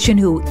physician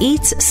who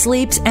eats,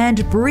 sleeps,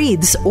 and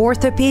breathes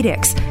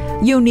orthopedics.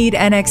 You need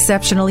an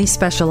exceptionally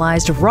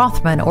specialized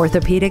Rothman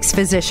Orthopedics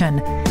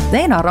physician.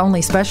 They not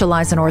only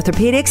specialize in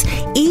orthopedics,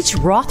 each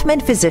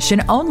Rothman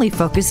physician only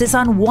focuses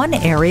on one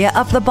area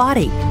of the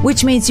body,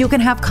 which means you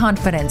can have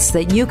confidence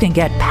that you can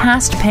get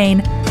past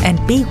pain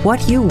and be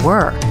what you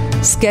were.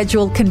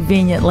 Schedule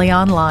conveniently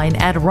online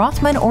at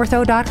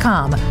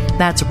RothmanOrtho.com.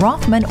 That's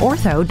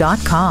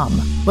RothmanOrtho.com.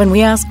 When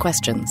we ask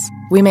questions,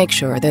 we make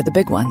sure they're the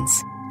big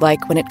ones.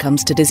 Like when it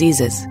comes to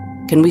diseases,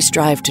 can we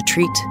strive to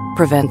treat,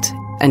 prevent,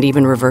 and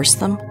even reverse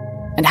them?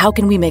 And how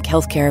can we make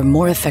healthcare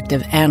more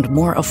effective and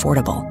more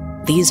affordable?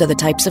 These are the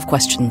types of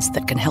questions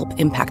that can help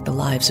impact the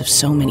lives of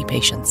so many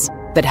patients,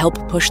 that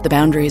help push the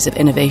boundaries of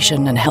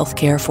innovation and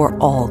healthcare for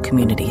all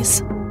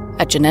communities.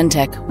 At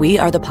Genentech, we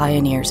are the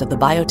pioneers of the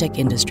biotech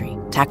industry,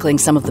 tackling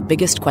some of the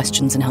biggest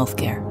questions in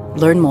healthcare.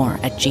 Learn more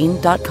at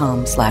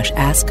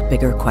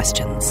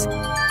gene.com/askbiggerquestions.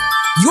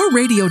 Your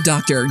Radio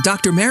Doctor,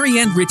 Dr.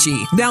 Marianne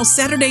Ritchie, now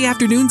Saturday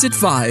afternoons at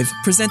 5,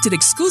 presented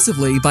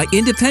exclusively by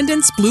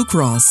Independence Blue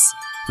Cross.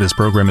 This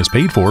program is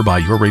paid for by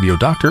Your Radio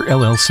Doctor,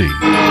 LLC.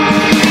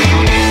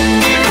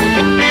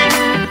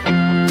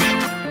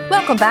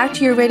 Welcome back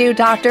to Your Radio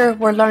Doctor.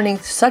 We're learning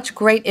such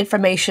great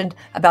information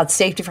about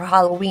safety for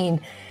Halloween.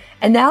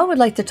 And now I would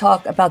like to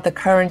talk about the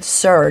current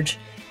surge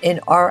in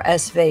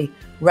RSV,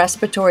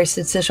 respiratory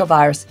syncytial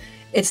virus.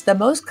 It's the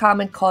most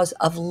common cause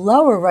of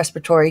lower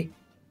respiratory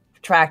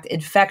tract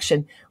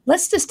infection.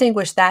 Let's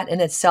distinguish that in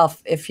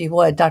itself, if you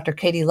would, Dr.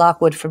 Katie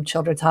Lockwood from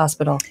Children's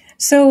Hospital.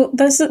 So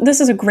this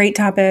is a great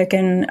topic,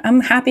 and I'm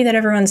happy that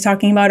everyone's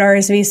talking about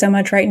RSV so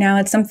much right now.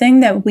 It's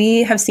something that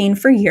we have seen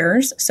for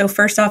years. So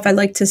first off, I'd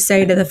like to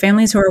say to the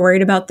families who are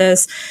worried about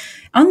this,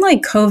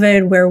 unlike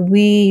COVID, where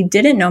we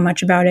didn't know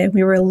much about it,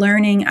 we were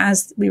learning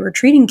as we were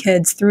treating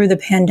kids through the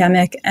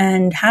pandemic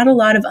and had a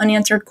lot of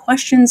unanswered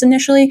questions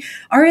initially.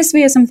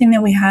 RSV is something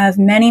that we have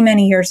many,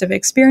 many years of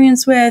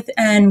experience with,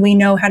 and we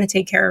know how to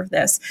take care of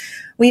this.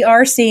 We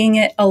are seeing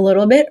it a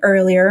little bit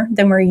earlier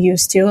than we're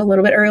used to, a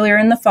little bit earlier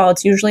in the fall.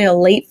 It's usually a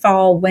late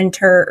fall,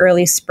 winter,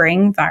 early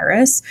spring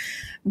virus.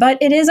 But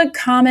it is a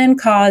common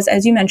cause,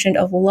 as you mentioned,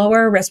 of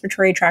lower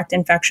respiratory tract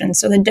infections.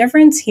 So the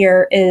difference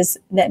here is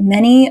that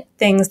many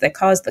things that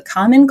cause the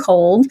common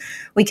cold,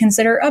 we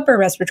consider upper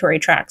respiratory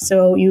tract.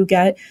 So you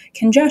get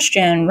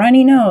congestion,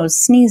 runny nose,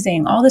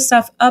 sneezing, all this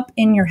stuff up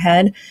in your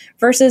head,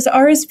 versus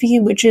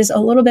RSV, which is a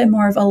little bit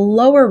more of a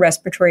lower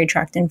respiratory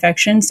tract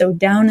infection, so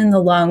down in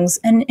the lungs.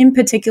 And in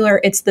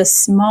particular, it's the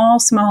small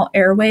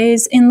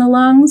airways in the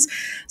lungs.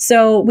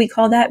 So we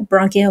call that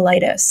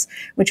bronchiolitis,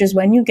 which is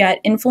when you get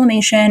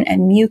inflammation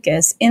and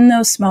mucus in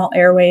those small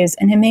airways,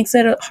 and it makes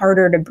it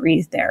harder to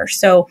breathe there.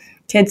 So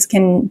Kids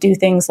can do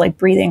things like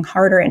breathing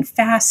harder and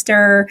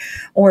faster,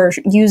 or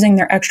using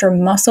their extra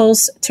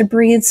muscles to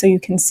breathe. So you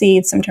can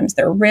see sometimes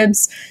their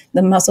ribs,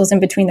 the muscles in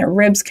between their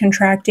ribs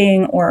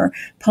contracting, or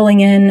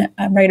pulling in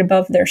right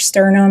above their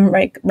sternum,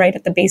 right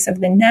at the base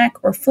of the neck,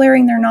 or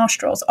flaring their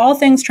nostrils. All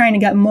things trying to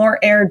get more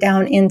air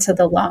down into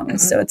the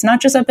lungs. So it's not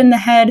just up in the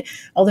head,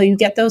 although you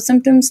get those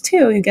symptoms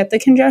too. You get the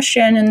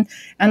congestion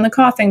and the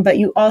coughing, but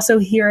you also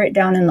hear it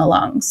down in the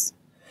lungs.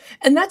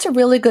 And that's a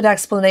really good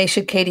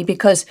explanation, Katie,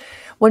 because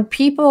when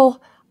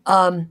people,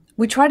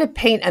 we try to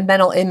paint a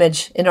mental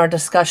image in our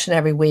discussion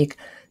every week.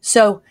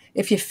 So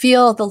if you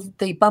feel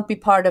the bumpy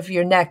part of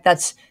your neck,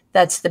 that's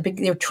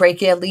your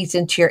trachea leads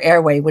into your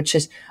airway, which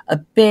is a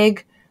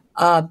big,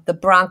 the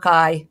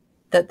bronchi,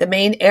 the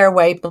main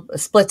airway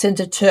splits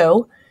into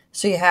two.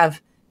 So you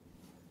have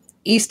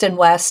east and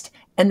west.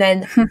 And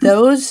then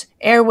those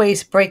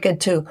airways break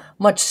into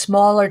much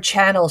smaller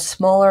channels,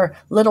 smaller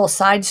little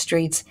side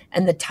streets.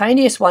 And the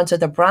tiniest ones are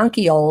the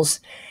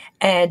bronchioles.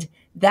 And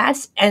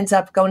that ends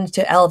up going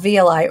to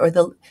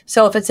alveoli,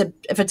 so if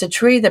it's a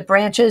tree that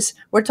branches,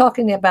 we're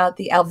talking about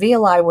the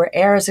alveoli where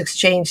air is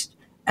exchanged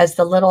as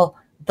the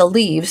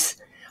leaves.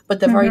 But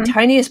the very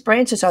tiniest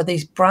branches are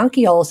these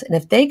bronchioles. And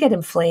if they get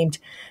inflamed,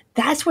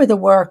 that's where the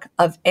work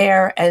of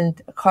air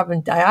and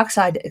carbon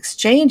dioxide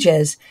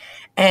exchanges.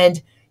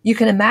 And you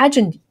can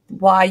imagine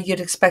why you'd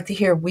expect to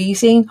hear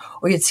wheezing,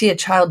 or you'd see a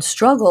child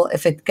struggle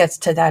if it gets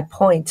to that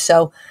point.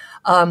 So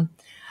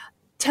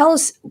tell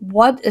us,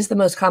 what is the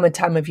most common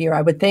time of year?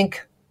 I would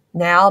think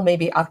now,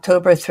 maybe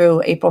October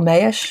through April,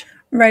 May-ish.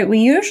 Right. We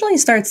usually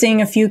start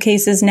seeing a few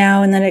cases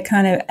now, and then it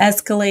kind of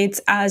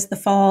escalates as the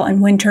fall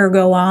and winter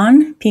go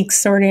on, peaks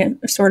sort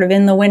of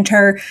in the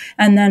winter,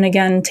 and then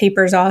again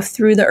tapers off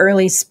through the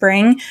early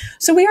spring.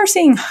 So we are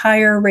seeing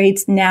higher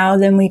rates now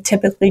than we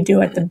typically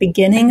do at the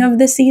beginning of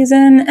the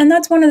season. And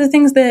that's one of the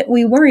things that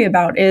we worry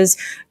about is,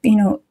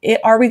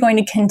 are we going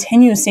to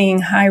continue seeing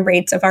high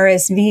rates of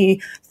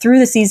RSV through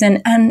the season?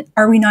 And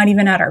are we not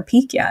even at our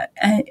peak yet?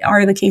 And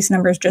are the case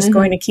numbers just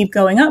going to keep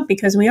going up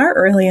because we are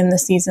early in the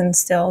season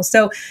still?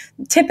 So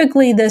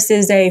typically this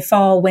is a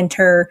fall,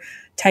 winter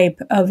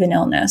type of an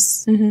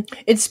illness.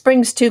 It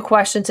brings two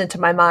questions into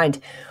my mind.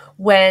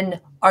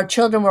 When our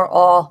children were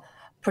all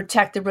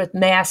protected with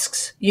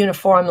masks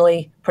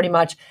uniformly, pretty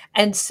much,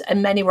 and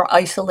many were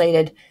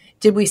isolated,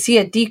 did we see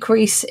a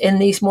decrease in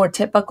these more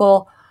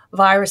typical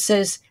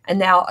viruses and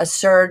now a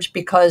surge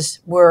because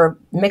we're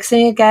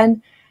mixing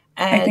again?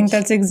 I think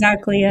that's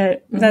exactly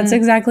it. That's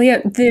exactly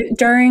it.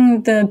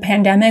 During the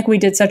pandemic, we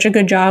did such a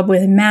good job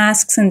with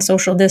masks and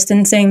social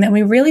distancing that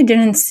we really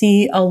didn't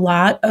see a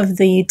lot of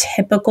the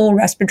typical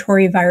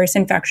respiratory virus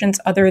infections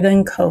other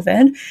than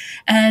COVID.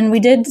 And we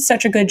did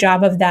such a good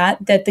job of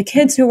that the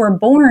kids who were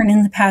born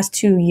in the past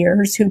 2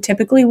 years, who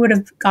typically would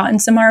have gotten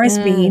some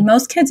RSV,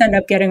 most kids end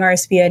up getting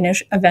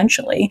RSV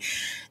eventually,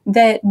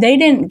 that they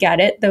didn't get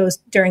it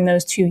during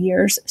those 2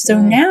 years. So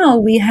now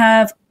we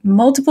have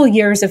multiple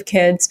years of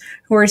kids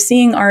who are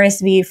seeing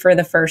RSV for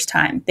the first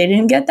time. They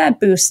didn't get that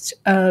boost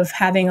of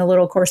having a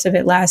little course of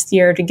it last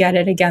year to get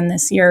it again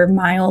this year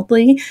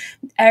mildly.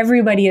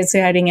 Everybody is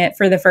getting it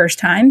for the first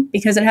time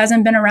because it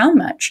hasn't been around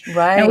much.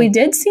 Right. Now, we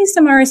did see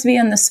some RSV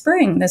in the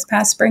spring, this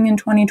past spring in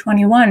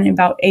 2021,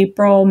 about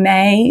April,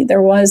 May,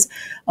 there was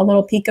a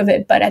little peak of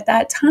it. But at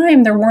that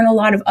time, there weren't a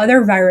lot of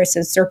other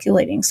viruses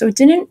circulating. So it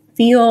didn't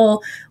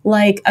feel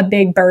like a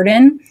big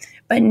burden.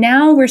 But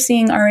now we're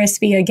seeing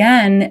RSV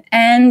again,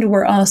 and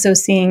we're also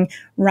seeing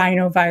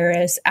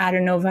rhinovirus,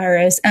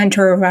 adenovirus,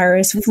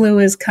 enterovirus, flu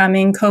is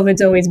coming,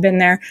 COVID's always been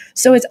there.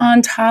 So it's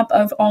on top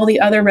of all the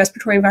other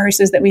respiratory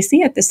viruses that we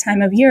see at this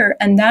time of year.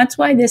 And that's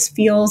why this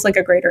feels like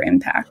a greater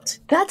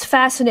impact. That's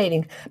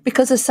fascinating,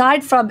 because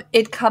aside from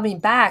it coming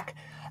back,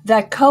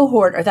 that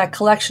cohort or that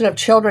collection of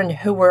children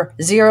who were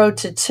 0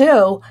 to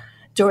 2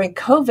 during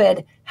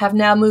COVID have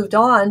now moved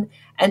on.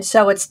 And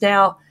so it's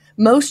now,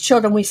 most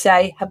children, we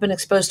say, have been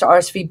exposed to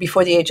RSV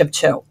before the age of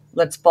 2.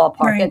 Let's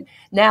ballpark it.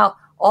 Now,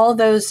 all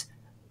those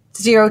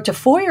 0 to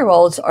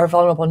 4-year-olds are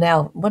vulnerable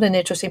now. What an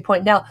interesting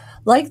point. Now,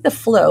 like the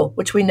flu,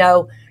 which we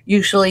know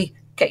usually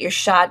get your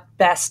shot,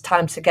 best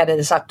times to get it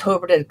is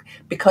October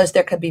because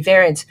there can be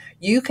variants.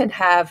 You can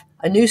have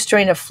a new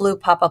strain of flu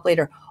pop up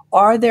later.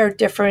 Are there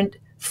different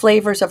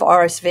flavors of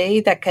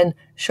RSV that can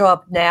show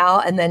up now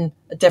and then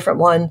a different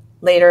one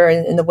later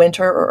in the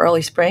winter or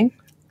early spring?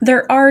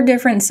 There are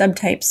different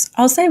subtypes.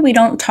 I'll say we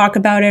don't talk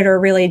about it or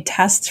really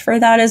test for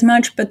that as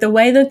much, but the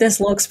way that this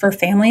looks for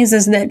families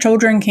is that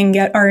children can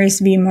get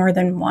RSV more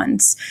than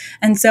once.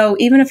 And so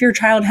even if your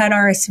child had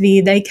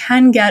RSV, they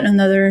can get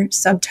another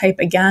subtype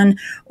again,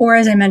 or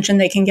as I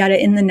mentioned, they can get it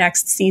in the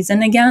next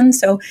season again.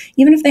 So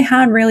even if they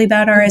had really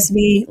bad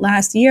RSV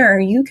last year,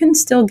 you can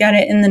still get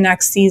it in the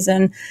next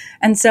season.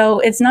 And so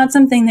it's not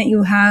something that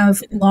you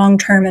have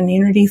long-term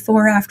immunity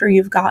for after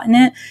you've gotten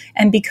it.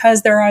 And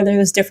because there are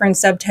those different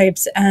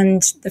subtypes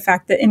and the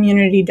fact that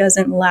immunity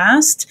doesn't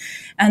last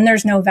and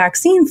there's no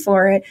vaccine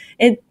for it,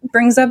 it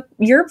brings up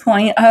your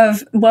point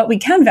of what we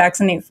can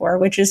vaccinate for,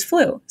 which is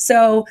flu.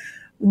 So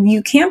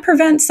you can't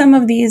prevent some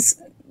of these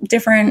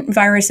different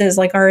viruses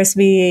like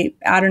RSV,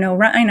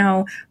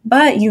 adeno,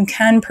 but you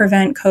can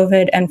prevent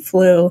COVID and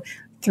flu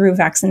through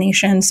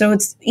vaccination. So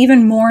it's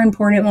even more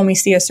important when we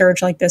see a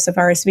surge like this of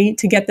RSV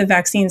to get the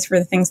vaccines for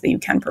the things that you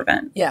can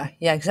prevent. Yeah,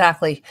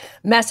 exactly.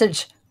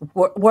 Message,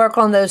 work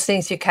on those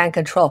things you can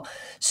control.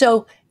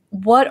 So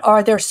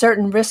are there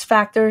certain risk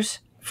factors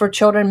for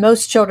children?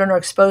 Most children are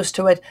exposed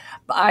to it.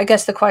 I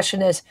guess the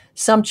question is,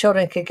 some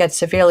children could get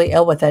severely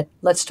ill with it.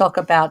 Let's talk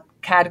about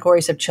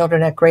categories of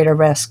children at greater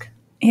risk.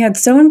 Yeah,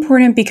 it's so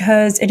important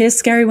because it is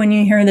scary when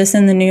you hear this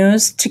in the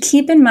news to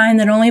keep in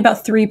mind that only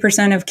about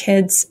 3% of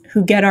kids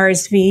who get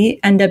RSV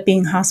end up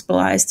being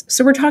hospitalized.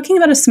 So we're talking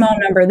about a small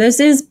number.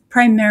 This is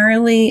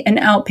primarily an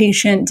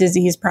outpatient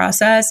disease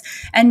process,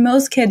 and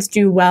most kids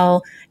do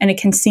well, and it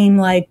can seem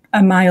like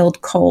a mild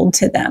cold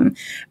to them.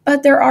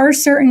 But there are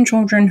certain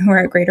children who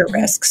are at greater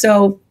risk.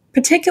 So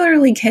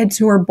particularly kids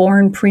who are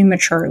born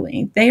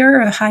prematurely. They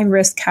are a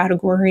high-risk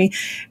category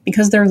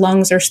because their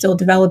lungs are still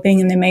developing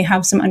and they may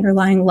have some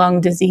underlying lung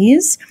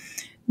disease.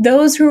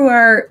 Those who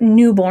are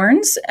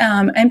newborns,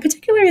 and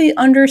particularly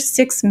under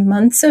 6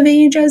 months of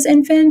age as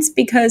infants,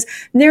 because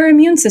their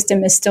immune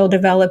system is still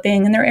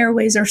developing and their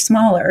airways are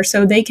smaller,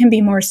 so they can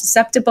be more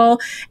susceptible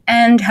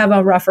and have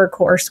a rougher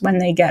course when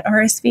they get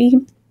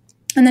RSV.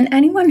 And then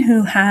anyone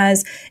who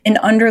has an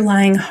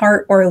underlying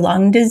heart or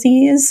lung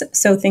disease,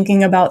 so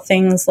thinking about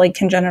things like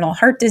congenital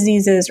heart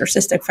diseases or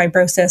cystic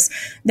fibrosis,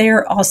 they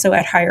are also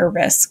at higher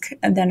risk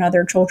than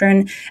other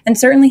children. And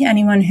certainly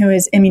anyone who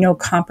is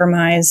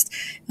immunocompromised,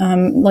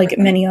 like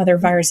many other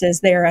viruses,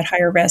 they are at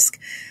higher risk.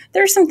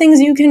 There are some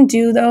things you can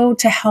do, though,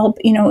 to help,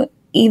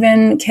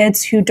 even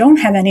kids who don't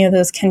have any of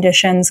those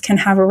conditions can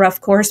have a rough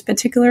course,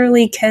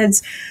 particularly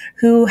kids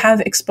who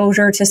have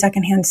exposure to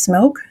secondhand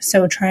smoke.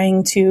 So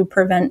trying to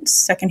prevent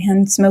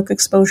secondhand smoke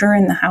exposure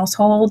in the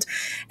household.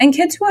 And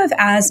kids who have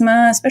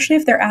asthma, especially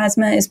if their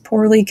asthma is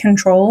poorly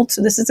controlled.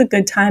 So this is a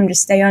good time to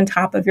stay on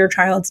top of your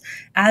child's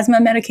asthma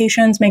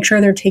medications. Make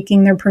sure they're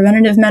taking their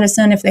preventative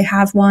medicine if they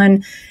have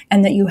one,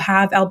 and that you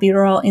have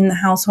albuterol in the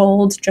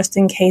household just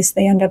in case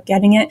they end up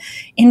getting it.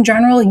 In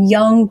general,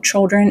 young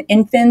children,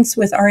 infants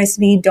with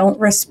RSV don't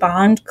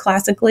respond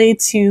classically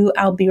to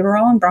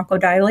albuterol and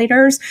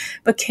bronchodilators,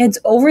 but kids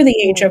over the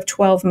age of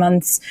 12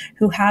 months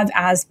who have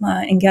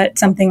asthma and get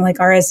something like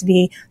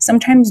RSV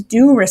sometimes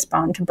do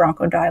respond to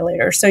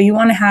bronchodilators. So you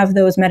want to have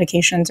those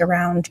medications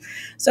around.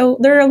 So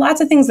there are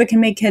lots of things that can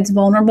make kids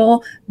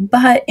vulnerable,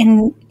 but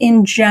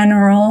in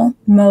general,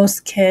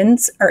 most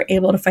kids are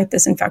able to fight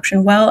this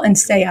infection well and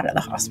stay out of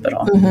the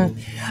hospital. Mm-hmm.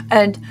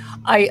 And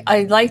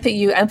I like that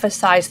you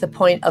emphasize the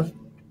point of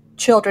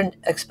children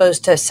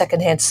exposed to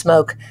secondhand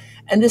smoke.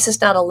 And this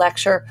is not a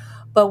lecture,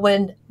 but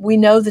when we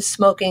know that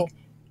smoking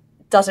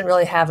doesn't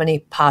really have any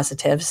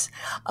positives.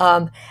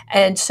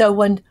 And so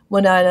when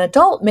an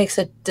adult makes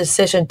a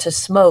decision to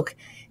smoke,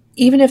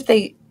 even if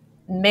they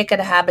make it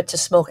a habit to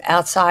smoke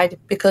outside,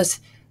 because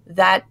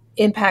that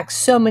impacts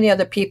so many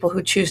other people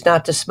who choose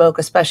not to smoke,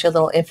 especially a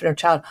little infant or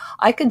child.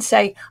 I can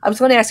say, I was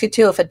going to ask you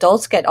too, if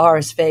adults get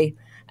RSV,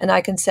 and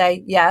I can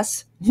say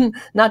yes,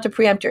 not to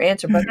preempt your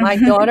answer, but my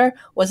daughter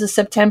was a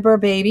September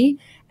baby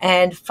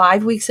and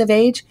 5 weeks of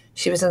age.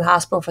 She was in the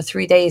hospital for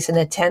 3 days in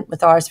a tent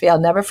with RSV. I'll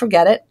never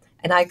forget it.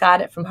 And I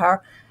got it from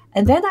her.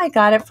 And then I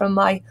got it from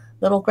my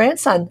little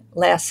grandson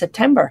last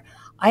September.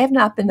 I have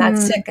not been that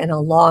sick in a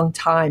long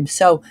time.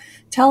 So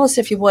tell us,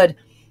 if you would,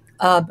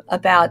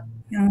 about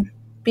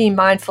being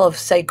mindful of,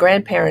 say,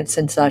 grandparents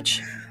and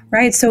such.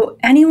 Right. So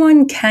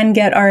anyone can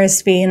get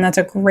RSV, and that's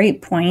a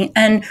great point.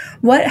 And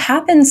what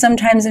happens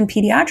sometimes in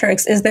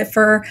pediatrics is that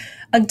for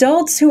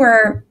adults who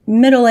are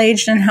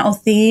middle-aged and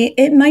healthy,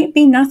 it might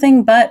be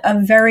nothing but a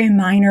very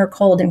minor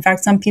cold. In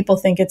fact, some people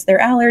think it's their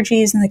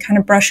allergies and they kind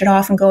of brush it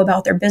off and go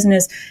about their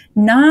business,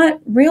 not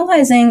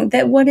realizing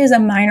that what is a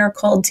minor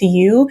cold to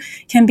you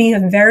can be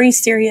a very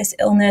serious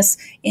illness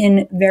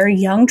in very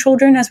young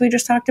children, as we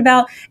just talked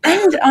about.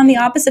 And on the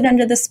opposite end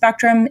of the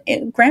spectrum,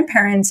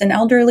 grandparents and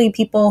elderly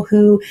people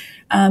who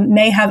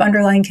may have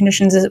underlying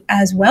conditions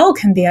as well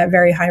can be at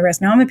very high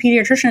risk. Now, I'm a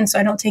pediatrician, so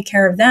I don't take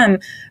care of them.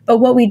 But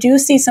what we do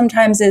see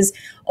sometimes is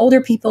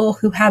older people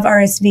who have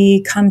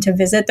RSV come to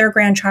visit their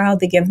grandchild.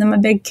 They give them a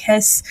big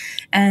kiss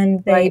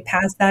and they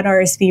pass that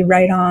RSV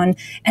right on.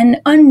 And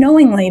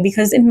unknowingly,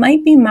 because it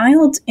might be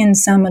mild in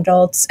some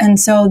adults, and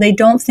so they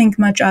don't think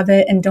much of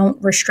it and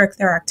don't restrict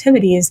their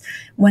activities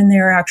when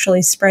they're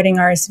actually spreading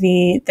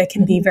RSV that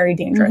can be very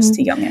dangerous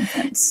to young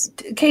infants.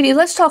 Katie,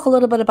 let's talk a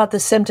little bit about the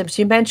symptoms.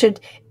 You mentioned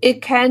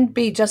it can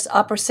be just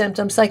upper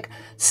symptoms like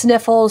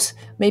sniffles,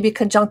 maybe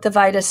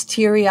conjunctivitis,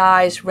 teary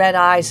eyes, red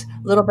eyes,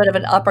 a little bit of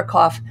an upper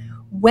cough.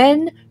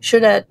 When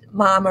should a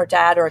mom or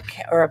dad or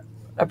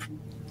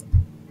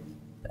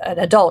an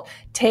adult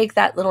take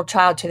that little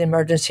child to the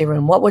emergency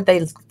room? What would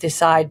they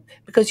decide?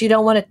 Because you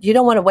don't want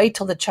to wait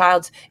till the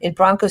child's in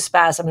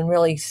bronchospasm and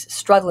really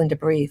struggling to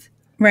breathe.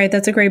 Right,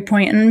 that's a great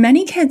point. And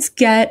many kids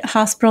get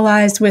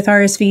hospitalized with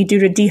RSV due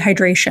to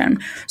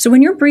dehydration. So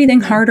when you're breathing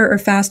harder or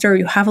faster,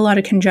 you have a lot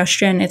of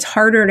congestion, it's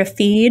harder to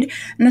feed.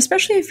 And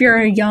especially if you're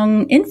a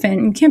young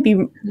infant, you can't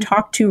be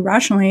talked to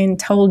rationally and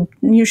told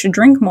you should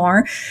drink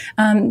more.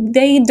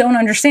 They don't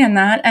understand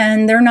that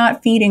and they're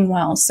not feeding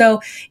well.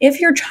 So if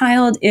your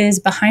child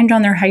is behind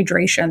on their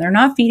hydration, they're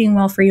not feeding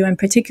well for you, and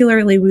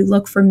particularly we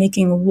look for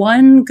making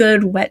one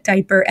good wet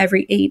diaper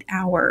every 8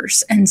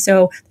 hours. And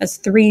so that's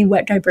 3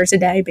 wet diapers a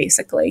day,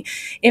 basically.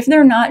 If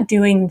they're not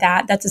doing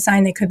that, that's a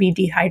sign they could be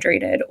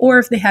dehydrated, or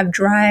if they have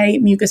dry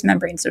mucous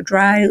membranes, so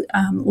dry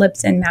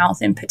lips and mouth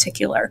in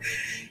particular.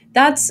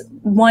 That's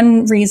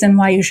one reason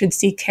why you should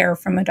seek care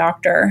from a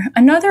doctor.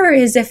 Another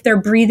is if their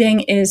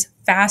breathing is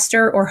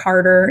faster or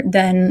harder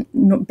than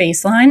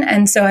baseline.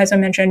 And so, as I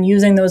mentioned,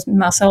 using those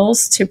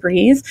muscles to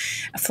breathe,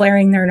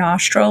 flaring their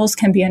nostrils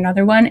can be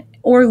another one,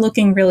 or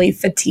looking really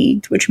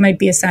fatigued, which might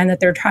be a sign that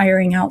they're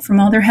tiring out from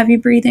all their heavy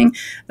breathing.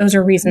 Those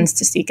are reasons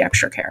to seek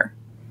extra care.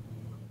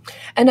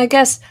 And I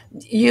guess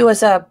you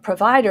as a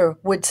provider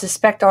would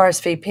suspect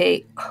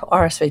RSV.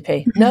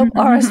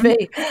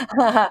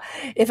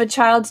 If a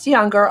child's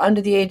younger,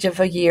 under the age of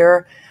a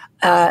year,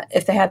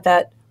 if they have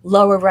that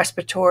lower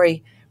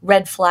respiratory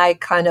red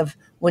flag kind of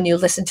when you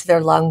listen to their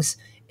lungs,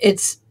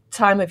 it's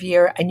time of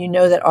year and you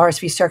know that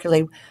RSV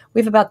circulate. We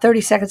have about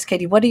 30 seconds,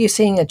 Katie. What are you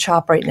seeing at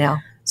CHOP right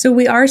now? So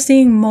we are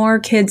seeing more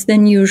kids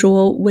than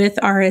usual with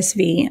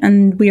RSV,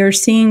 and we are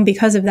seeing,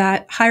 because of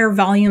that, higher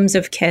volumes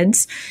of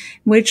kids,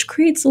 which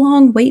creates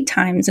long wait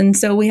times. And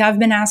so we have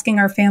been asking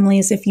our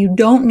families, if you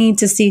don't need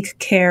to seek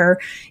care,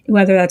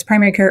 whether that's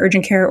primary care,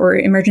 urgent care, or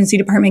emergency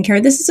department care,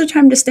 this is a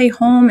time to stay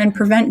home and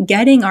prevent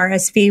getting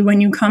RSV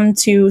when you come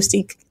to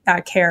seek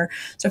that care.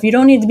 So if you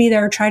don't need to be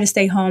there, try to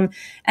stay home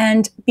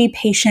and be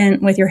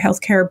patient with your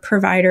healthcare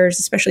providers,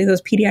 especially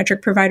those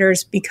pediatric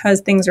providers, because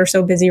things are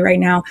so busy right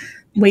now.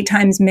 Wait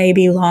times may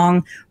be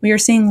long. We are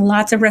seeing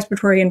lots of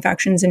respiratory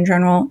infections in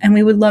general, and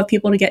we would love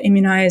people to get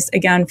immunized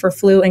again for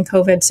flu and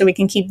COVID so we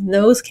can keep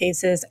those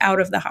cases out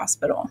of the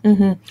hospital.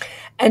 Mm-hmm.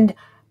 And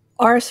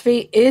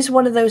RSV is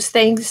one of those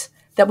things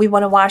that we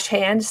want to wash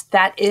hands.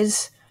 That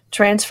is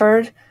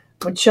transferred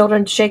when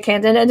children shake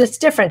hands. And it's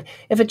different.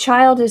 If a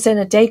child is in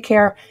a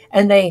daycare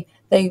and they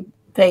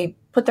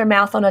put their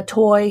mouth on a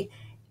toy,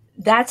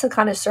 that's the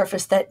kind of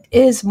surface that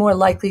is more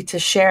likely to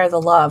share the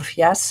love,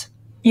 yes?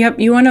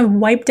 Yep, you want to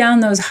wipe down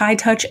those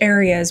high-touch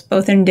areas,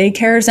 both in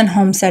daycares and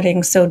home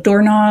settings. So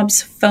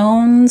doorknobs,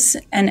 phones,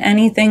 and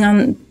anything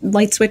on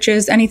light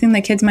switches, anything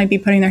that kids might be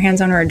putting their hands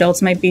on or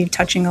adults might be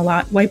touching a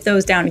lot. Wipe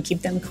those down to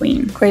keep them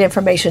clean. Great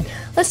information.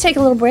 Let's take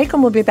a little break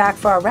and we'll be back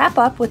for our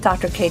wrap-up with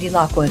Dr. Katie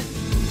Lockwood.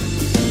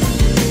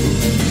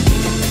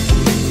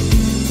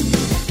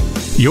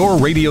 Your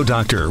Radio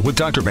Doctor with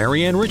Dr.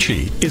 Marianne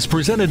Ritchie is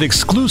presented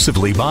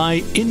exclusively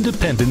by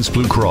Independence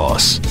Blue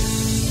Cross.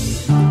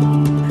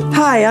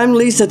 Hi, I'm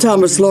Lisa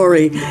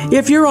Thomas-Laurie.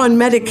 If you're on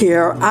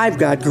Medicare, I've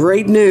got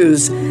great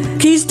news.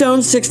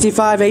 Keystone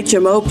 65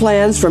 HMO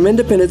plans from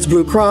Independence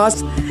Blue Cross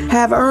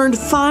have earned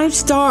 5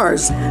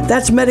 stars.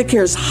 That's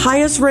Medicare's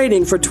highest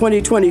rating for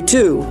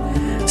 2022.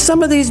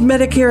 Some of these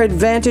Medicare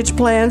Advantage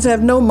plans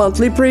have no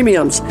monthly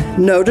premiums,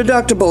 no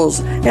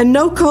deductibles, and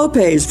no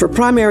copays for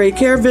primary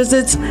care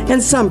visits and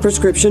some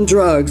prescription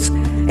drugs.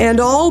 And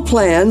all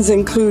plans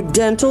include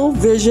dental,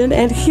 vision,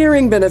 and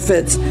hearing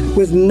benefits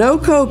with no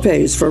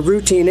copays for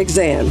routine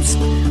exams.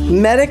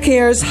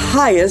 Medicare's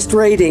highest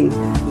rating,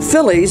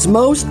 Philly's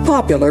most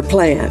popular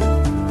plan.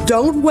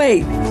 Don't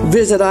wait.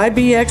 Visit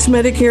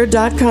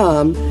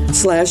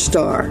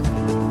ibxmedicare.com/star.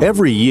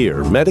 Every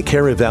year,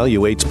 Medicare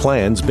evaluates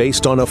plans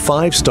based on a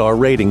 5-star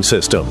rating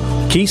system.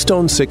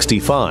 Keystone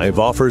 65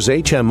 offers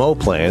HMO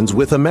plans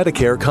with a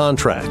Medicare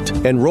contract.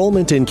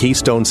 Enrollment in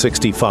Keystone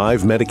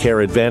 65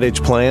 Medicare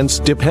Advantage plans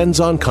depends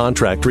on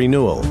contract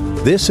renewal.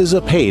 This is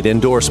a paid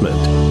endorsement.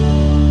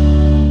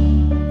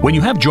 When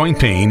you have joint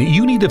pain,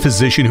 you need a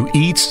physician who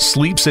eats,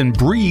 sleeps, and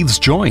breathes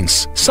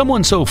joints.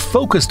 Someone so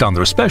focused on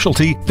their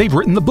specialty, they've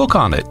written the book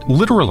on it,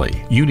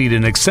 literally. You need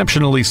an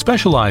exceptionally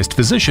specialized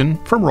physician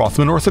from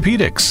Rothman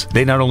Orthopedics.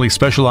 They not only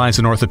specialize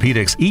in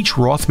orthopedics, each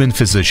Rothman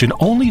physician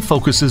only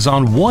focuses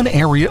on one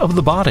area of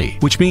the body,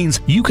 which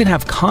means you can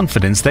have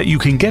confidence that you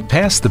can get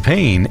past the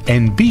pain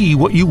and be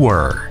what you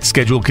were.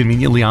 Schedule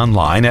conveniently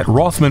online at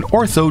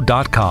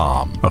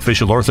RothmanOrtho.com,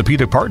 official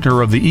orthopedic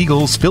partner of the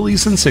Eagles,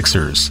 Phillies, and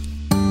Sixers.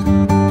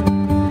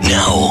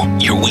 Now,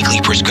 your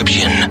weekly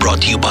prescription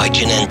brought to you by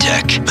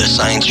Genentech, the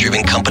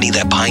science-driven company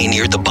that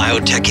pioneered the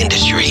biotech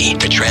industry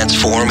to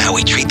transform how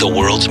we treat the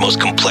world's most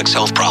complex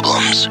health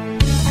problems.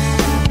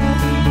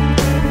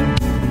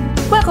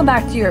 Welcome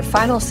back to your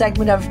final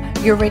segment of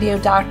Your Radio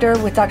Doctor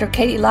with Dr.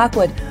 Katie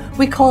Lockwood.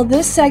 We call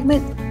this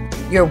segment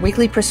Your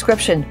Weekly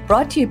Prescription,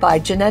 brought to you by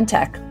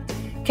Genentech.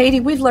 Katie,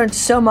 we've learned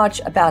so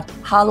much about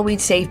Halloween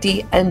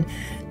safety and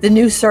the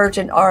new surge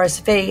in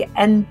RSV,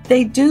 and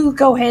they do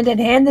go hand in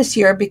hand this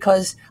year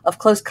because of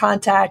close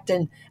contact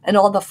and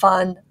all the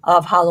fun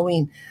of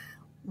Halloween.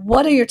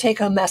 What are your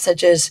take-home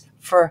messages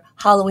for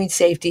Halloween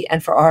safety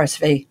and for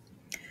RSV?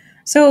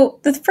 So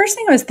the first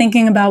thing I was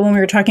thinking about when we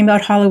were talking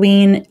about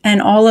Halloween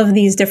and all of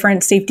these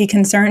different safety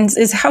concerns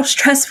is how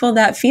stressful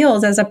that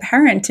feels as a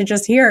parent to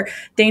just hear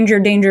danger,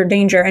 danger,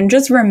 danger. And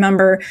just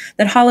remember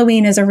that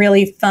Halloween is a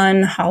really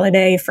fun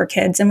holiday for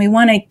kids and we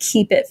want to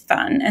keep it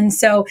fun. And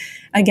so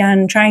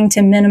again, trying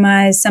to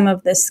minimize some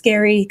of the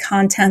scary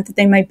content that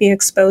they might be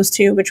exposed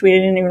to, which we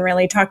didn't even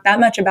really talk that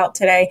much about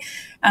today.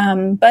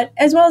 But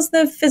as well as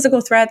the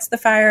physical threats, the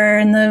fire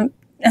and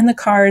the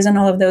cars and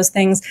all of those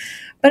things.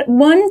 But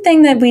one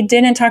thing that we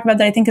didn't talk about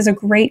that I think is a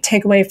great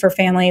takeaway for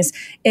families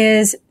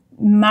is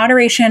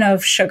moderation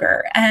of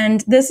sugar.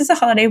 And this is a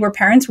holiday where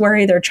parents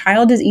worry their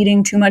child is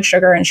eating too much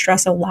sugar and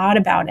stress a lot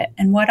about it.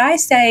 And what I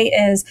say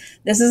is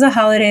this is a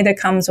holiday that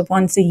comes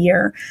once a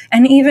year.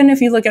 And even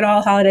if you look at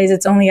all holidays,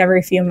 it's only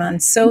every few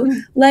months. So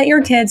let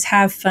your kids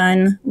have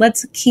fun.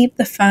 Let's keep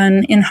the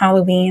fun in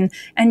Halloween.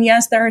 And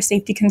yes, there are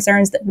safety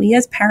concerns that we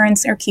as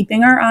parents are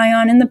keeping our eye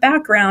on in the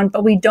background,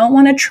 but we don't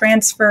want to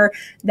transfer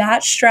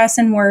that stress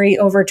and worry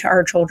over to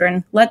our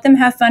children. Let them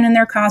have fun in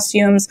their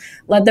costumes.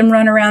 Let them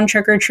run around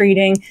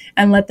trick-or-treating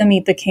and let them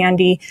eat the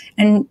candy,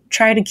 and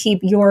try to keep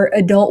your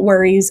adult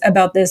worries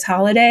about this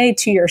holiday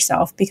to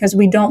yourself because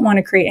we don't want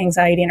to create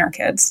anxiety in our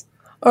kids.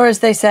 Or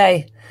as they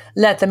say,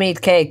 let them eat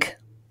cake.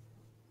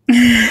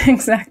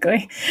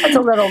 Exactly. That's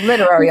a little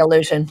literary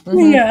allusion.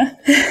 Mm-hmm.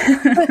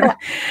 Yeah.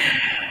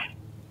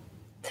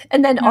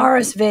 And then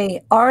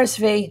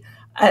RSV,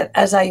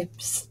 as I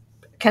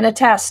can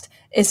attest,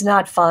 is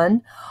not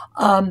fun.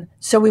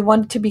 So we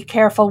want to be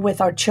careful with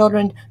our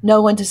children,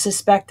 know when to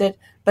suspect it,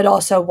 but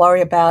also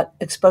worry about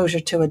exposure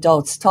to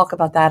adults. Talk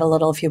about that a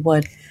little, if you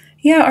would.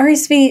 Yeah,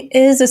 RSV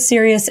is a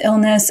serious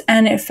illness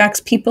and it affects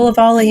people of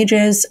all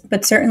ages,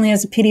 but certainly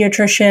as a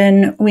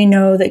pediatrician, we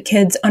know that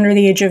kids under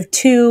the age of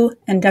 2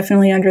 and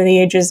definitely under the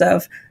ages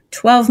of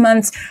 12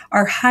 months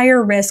are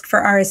higher risk for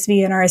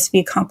RSV and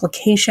RSV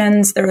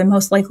complications. They're the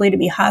most likely to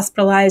be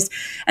hospitalized.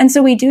 And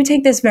so we do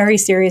take this very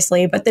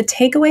seriously. But the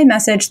takeaway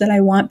message that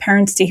I want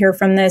parents to hear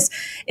from this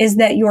is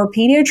that your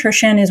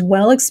pediatrician is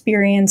well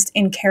experienced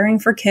in caring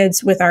for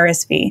kids with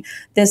RSV.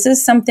 This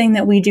is something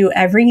that we do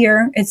every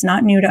year. It's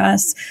not new to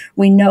us.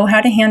 We know how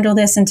to handle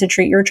this and to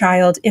treat your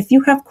child. If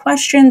you have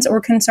questions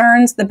or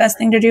concerns, the best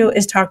thing to do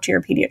is talk to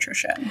your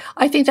pediatrician.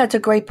 I think that's a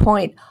great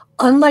point.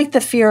 Unlike the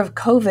fear of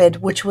COVID,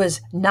 which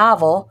was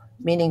novel,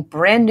 meaning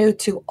brand new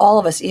to all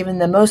of us, even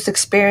the most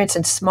experienced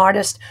and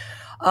smartest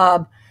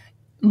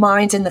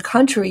minds in the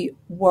country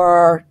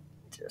were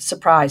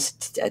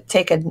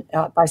taken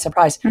by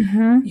surprise.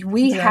 Mm-hmm.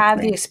 We have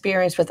the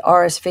experience with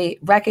RSV,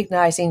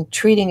 recognizing,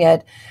 treating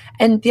it.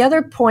 And the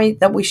other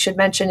point that we should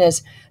mention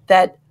is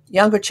that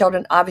younger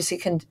children obviously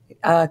can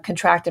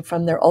contract it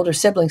from their older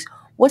siblings.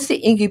 What's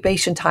the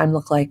incubation time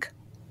look like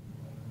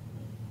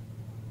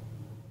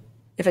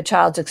if a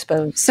child's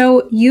exposed?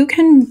 So you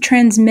can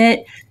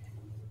transmit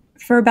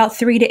for about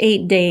 3 to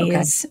 8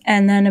 days, okay.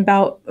 And then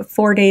about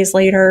 4 days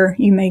later,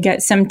 you may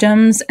get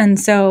symptoms. And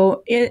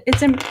so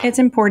it's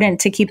important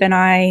to keep an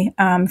eye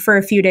for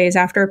a few days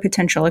after a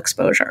potential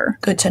exposure.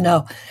 Good to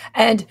know.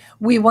 And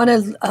we want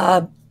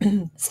to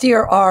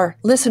steer our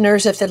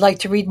listeners, if they'd like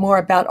to read more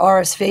about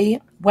RSV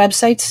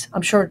websites.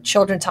 I'm sure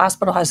Children's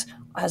Hospital has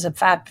a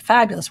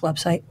fabulous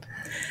website.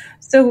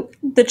 So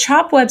the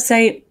CHOP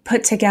website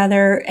put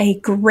together a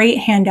great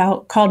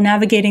handout called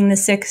Navigating the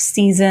Sixth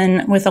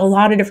Season with a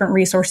lot of different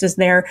resources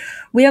there.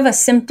 We have a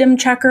symptom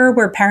checker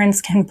where parents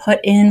can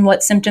put in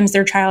what symptoms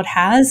their child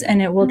has,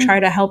 and it will try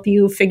to help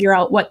you figure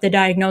out what the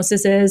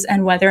diagnosis is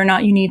and whether or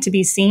not you need to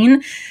be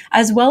seen,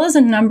 as well as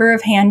a number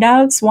of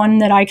handouts. One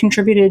that I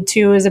contributed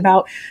to is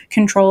about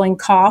controlling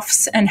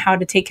coughs and how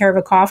to take care of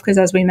a cough, because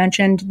as we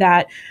mentioned,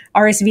 that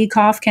RSV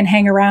cough can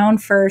hang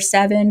around for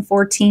 7,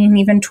 14,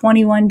 even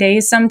 21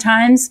 days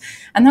sometimes,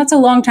 and that's a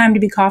long time to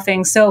be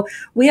coughing. So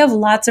we have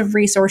lots of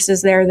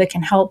resources there that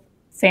can help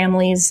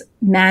families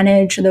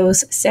manage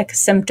those sick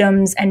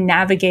symptoms and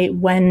navigate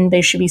when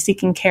they should be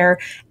seeking care.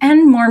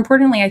 And more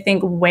importantly, I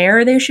think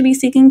where they should be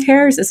seeking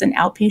care. Is this an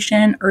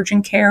outpatient,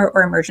 urgent care,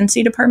 or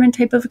emergency department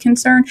type of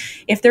concern?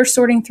 If they're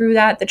sorting through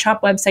that, the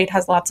CHOP website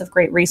has lots of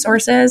great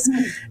resources.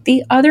 Mm-hmm.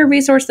 The other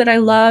resource that I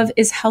love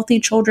is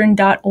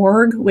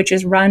healthychildren.org, which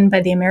is run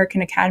by the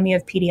American Academy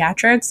of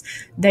Pediatrics.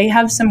 They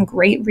have some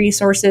great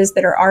resources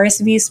that are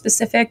RSV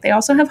specific. They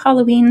also have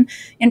Halloween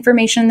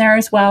information there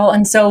as well.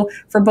 And so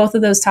for both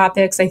of those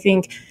topics, I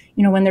think,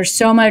 when there's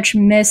so much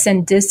mis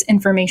and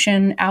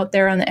disinformation out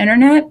there on the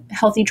internet,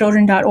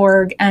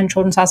 healthychildren.org and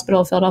Children's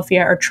Hospital of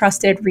Philadelphia are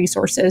trusted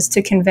resources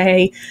to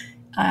convey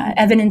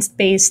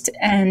evidence-based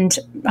and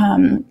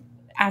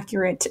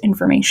accurate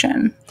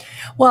information.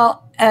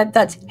 Well,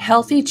 that's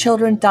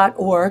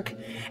healthychildren.org.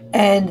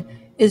 And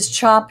is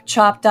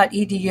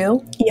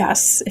chop.edu?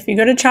 Yes. If you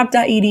go to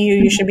chop.edu,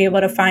 you should be able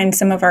to find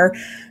some of our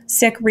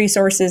sick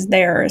resources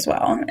there as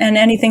well. And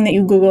anything that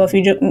you Google, if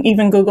you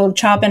even Google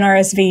CHOP and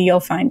RSV, you'll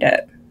find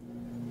it.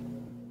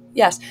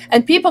 Yes.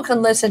 And people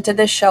can listen to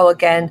this show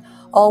again,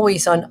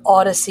 always on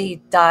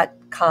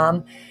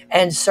Odyssey.com,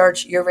 and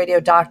search Your Radio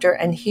Doctor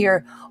and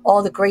hear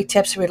all the great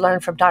tips we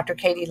learned from Dr.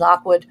 Katie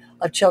Lockwood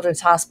of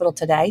Children's Hospital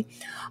today.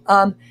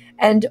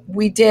 And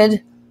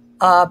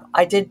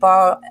I did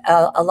borrow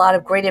a lot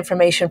of great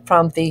information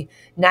from the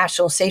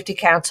National Safety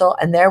Council,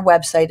 and their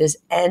website is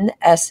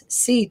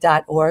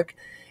nsc.org.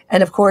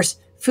 And of course,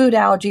 food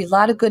allergy, a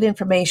lot of good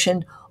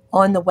information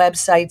on the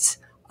websites,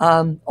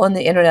 on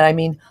the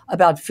internet,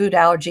 about food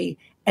allergy.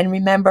 And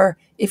remember,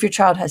 if your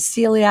child has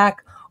celiac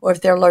or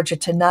if they're allergic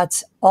to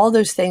nuts, all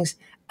those things,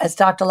 as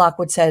Dr.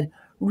 Lockwood said,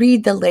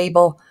 read the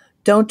label.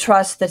 Don't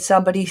trust that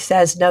somebody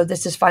says, no,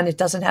 this is fine. It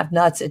doesn't have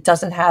nuts. It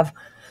doesn't have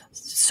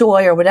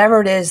soy or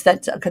whatever it is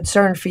that's a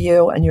concern for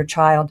you and your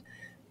child.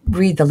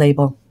 Read the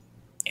label.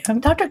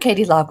 Dr.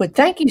 Katie Lockwood,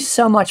 thank you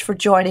so much for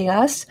joining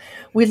us.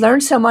 We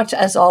learned so much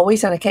as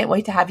always, and I can't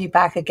wait to have you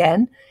back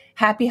again.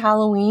 Happy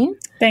Halloween.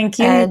 Thank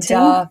you. And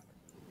too.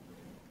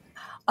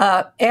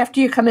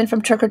 After you come in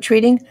from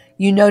trick-or-treating,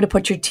 you know to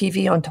put your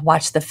TV on to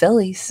watch the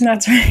Phillies.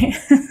 That's right.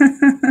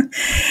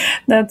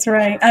 That's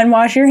right. And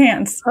wash your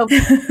hands.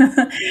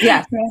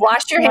 Yeah,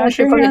 wash your hands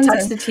before you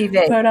touch the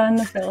TV. Put on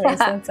the Phillies.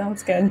 That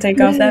sounds good. And take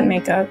off that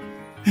makeup.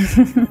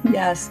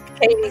 Yes.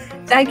 Katie,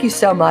 thank you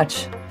so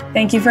much.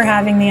 Thank you for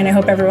having me, and I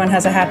hope everyone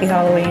has a happy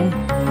Halloween.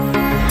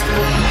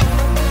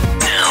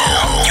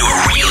 Now, your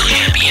real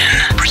champion,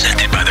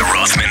 presented by the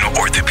Rothman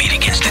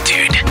Orthopedic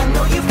Institute. I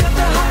know you've got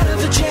the heart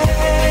of a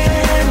champion.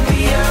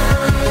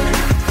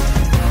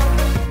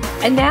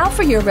 And now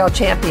for your real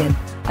champion.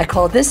 I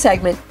call this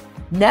segment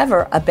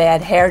Never a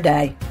Bad Hair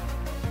Day.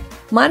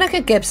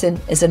 Monica Gibson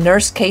is a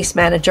nurse case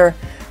manager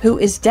who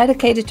is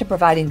dedicated to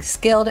providing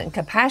skilled and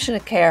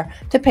compassionate care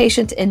to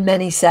patients in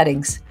many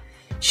settings.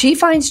 She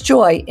finds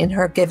joy in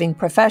her giving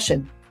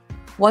profession.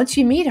 Once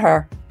you meet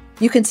her,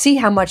 you can see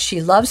how much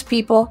she loves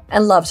people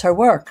and loves her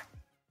work.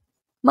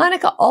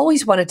 Monica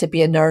always wanted to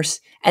be a nurse,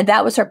 and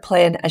that was her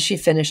plan as she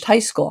finished high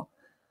school.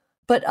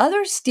 But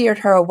others steered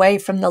her away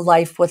from the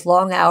life with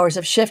long hours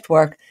of shift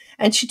work,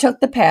 and she took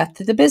the path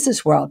to the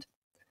business world.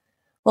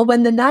 Well,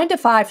 when the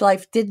 9-to-5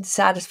 life didn't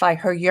satisfy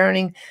her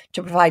yearning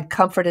to provide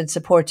comfort and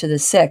support to the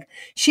sick,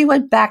 she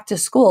went back to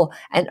school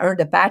and earned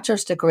a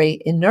bachelor's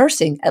degree in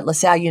nursing at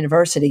LaSalle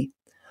University.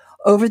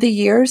 Over the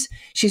years,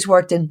 she's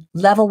worked in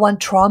level 1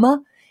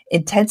 trauma,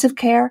 intensive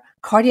care,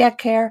 cardiac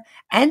care,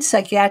 and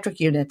psychiatric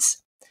units.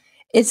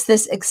 It's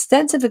this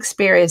extensive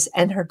experience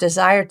and her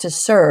desire to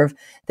serve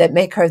that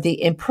make her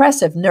the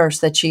impressive nurse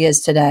that she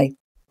is today.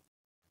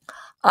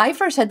 I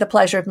first had the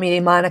pleasure of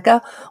meeting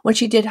Monica when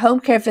she did home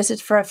care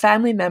visits for a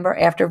family member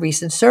after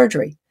recent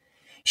surgery.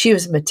 She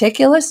was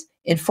meticulous,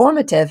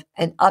 informative,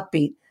 and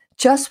upbeat,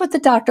 just what the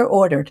doctor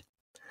ordered.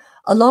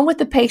 Along with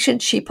the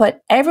patient, she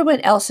put everyone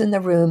else in the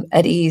room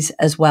at ease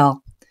as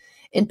well.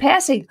 In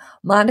passing,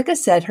 Monica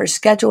said her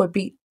schedule would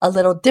be a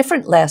little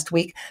different last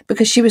week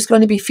because she was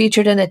going to be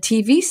featured in a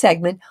TV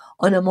segment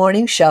on a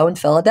morning show in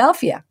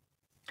Philadelphia.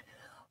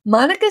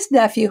 Monica's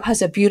nephew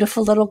has a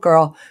beautiful little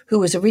girl who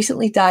was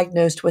recently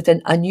diagnosed with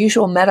an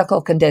unusual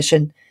medical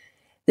condition.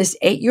 This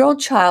 8-year-old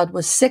child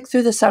was sick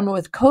through the summer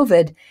with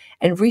COVID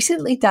and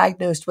recently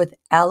diagnosed with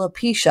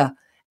alopecia,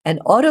 an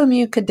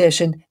autoimmune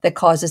condition that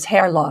causes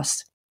hair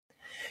loss.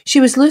 She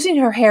was losing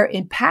her hair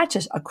in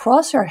patches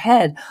across her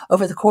head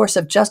over the course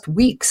of just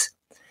weeks.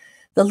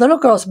 The little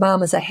girl's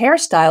mom is a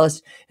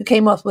hairstylist who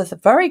came up with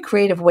very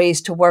creative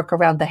ways to work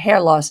around the hair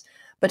loss,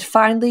 but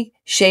finally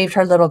shaved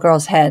her little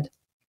girl's head.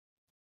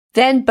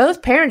 Then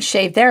both parents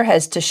shaved their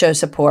heads to show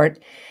support,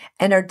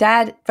 and her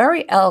dad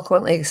very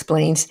eloquently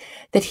explains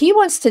that he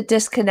wants to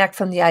disconnect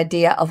from the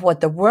idea of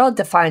what the world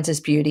defines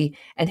as beauty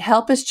and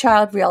help his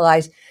child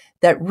realize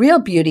that real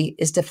beauty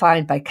is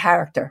defined by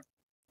character.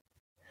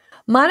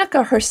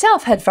 Monica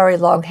herself had very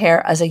long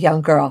hair as a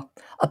young girl,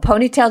 a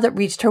ponytail that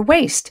reached her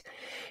waist.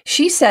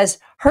 She says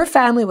her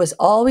family was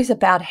always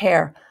about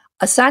hair,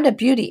 a sign of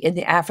beauty in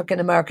the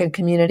African American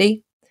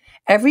community.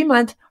 Every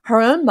month, her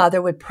own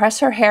mother would press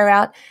her hair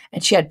out,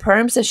 and she had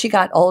perms as she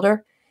got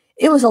older.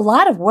 It was a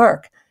lot of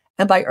work,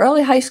 and by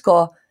early high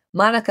school,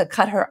 Monica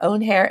cut her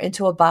own hair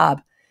into a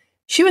bob.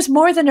 She was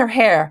more than her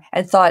hair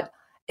and thought,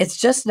 it's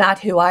just not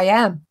who I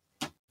am.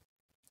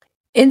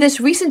 In this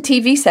recent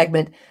TV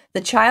segment,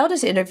 the child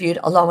is interviewed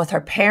along with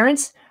her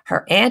parents,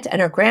 her aunt,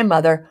 and her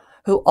grandmother,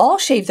 who all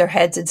shaved their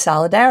heads in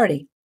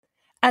solidarity.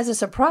 As a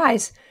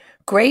surprise,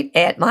 great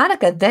Aunt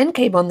Monica then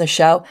came on the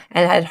show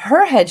and had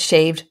her head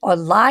shaved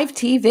on live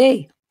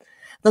TV.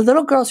 The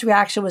little girl's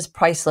reaction was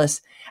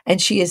priceless,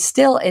 and she is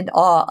still in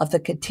awe of the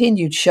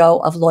continued show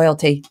of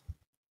loyalty.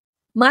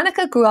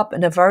 Monica grew up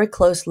in a very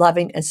close,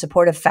 loving, and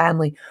supportive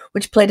family,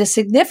 which played a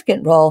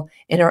significant role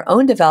in her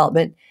own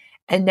development,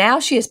 and now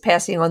she is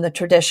passing on the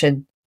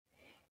tradition.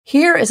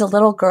 Here is a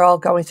little girl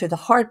going through the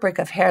heartbreak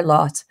of hair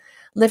loss,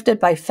 lifted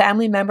by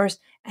family members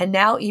and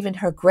now even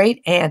her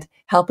great aunt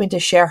helping to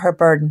share her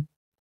burden.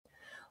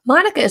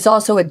 Monica is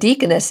also a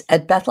deaconess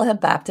at Bethlehem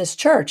Baptist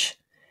Church.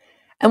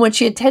 And when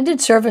she attended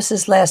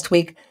services last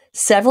week,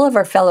 several of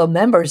her fellow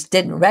members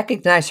didn't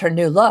recognize her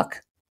new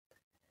look.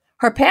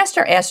 Her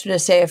pastor asked her to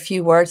say a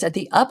few words at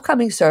the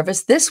upcoming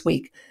service this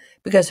week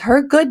because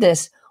her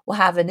goodness will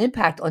have an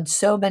impact on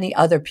so many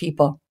other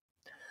people.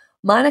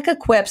 Monica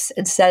quips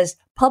and says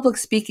public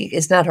speaking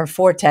is not her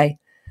forte,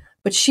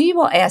 but she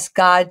will ask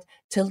God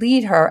to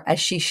lead her as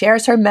she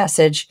shares her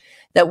message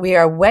that we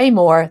are way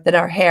more than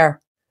our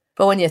hair.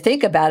 But when you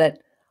think about it,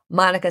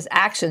 Monica's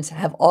actions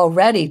have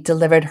already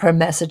delivered her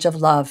message of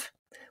love.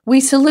 We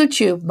salute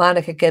you,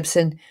 Monica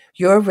Gibson.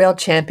 You're a real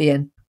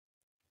champion.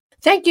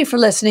 Thank you for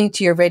listening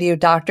to your Radio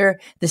Doctor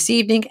this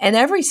evening and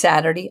every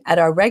Saturday at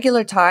our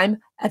regular time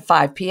at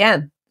 5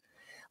 p.m.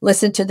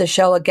 Listen to the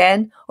show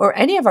again or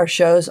any of our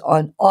shows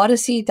on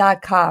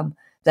Audacy.com.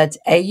 That's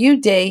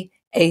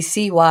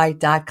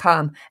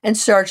AUDACY.com and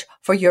search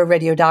for Your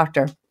Radio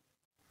Doctor.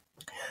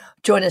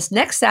 Join us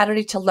next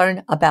Saturday to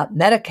learn about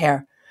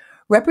Medicare.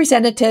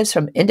 Representatives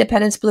from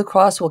Independence Blue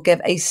Cross will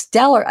give a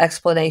stellar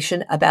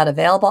explanation about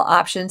available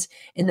options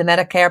in the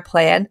Medicare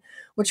plan,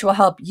 which will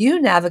help you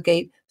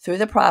navigate through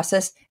the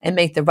process and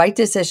make the right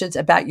decisions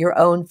about your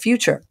own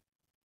future.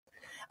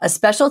 A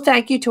special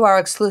thank you to our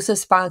exclusive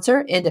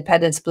sponsor,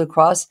 Independence Blue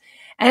Cross,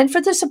 and for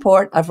the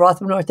support of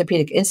Rothman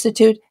Orthopedic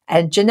Institute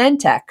and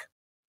Genentech.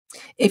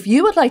 If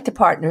you would like to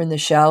partner in the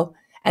show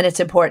and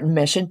its important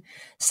mission,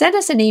 send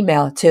us an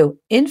email to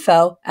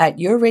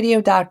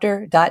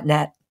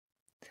info@yourradiodoctor.net.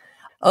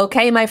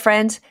 Okay, my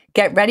friends,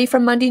 get ready for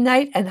Monday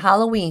night and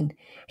Halloween.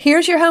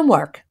 Here's your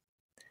homework.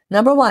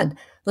 Number 1,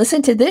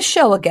 listen to this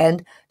show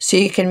again so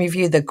you can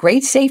review the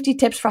great safety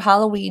tips for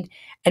Halloween.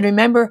 And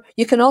remember,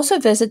 you can also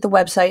visit the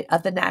website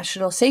of the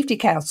National Safety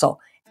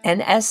Council,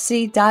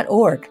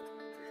 nsc.org.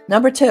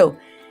 Number 2,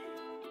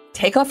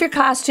 take off your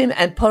costume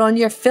and put on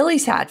your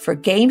Phillies hat for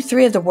Game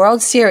 3 of the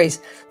World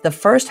Series, the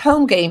first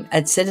home game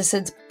at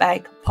Citizens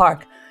Bank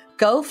Park.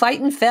 Go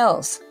Fightin'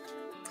 Phils.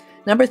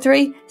 Number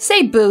 3,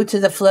 say boo to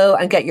the flu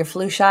and get your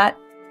flu shot.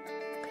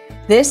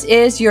 This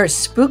is your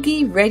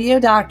spooky radio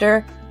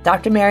doctor,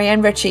 Dr.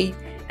 Marianne Ritchie,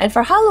 and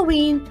for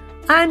Halloween,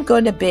 I'm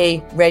going to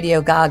be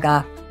Radio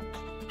Gaga.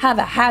 Have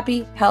a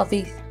happy,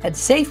 healthy, and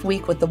safe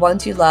week with the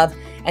ones you love,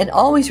 and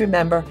always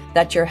remember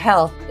that your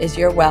health is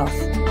your wealth.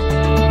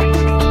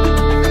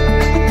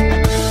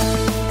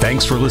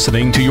 Thanks for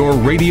listening to Your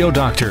Radio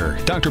Doctor,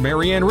 Dr.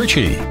 Marianne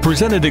Ritchie,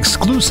 presented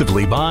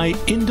exclusively by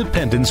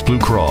Independence Blue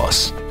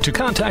Cross. To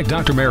contact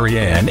Dr.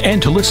 Marianne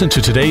and to listen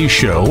to today's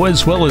show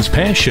as well as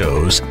past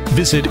shows,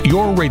 visit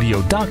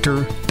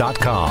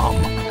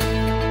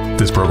yourradiodoctor.com.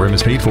 This program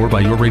is paid for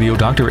by Your Radio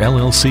Doctor,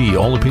 LLC.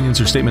 All opinions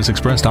or statements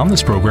expressed on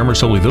this program are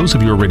solely those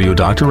of Your Radio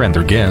Doctor and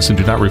their guests and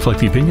do not reflect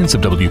the opinions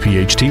of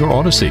WPHT or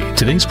Odyssey.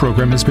 Today's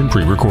program has been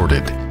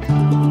pre-recorded.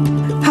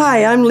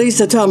 Hi, I'm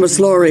Lisa Thomas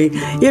Laurie.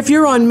 If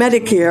you're on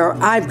Medicare,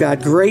 I've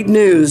got great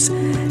news.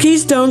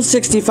 Keystone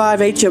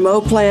 65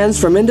 HMO plans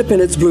from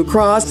Independence Blue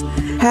Cross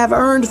have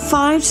earned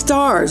 5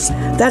 stars.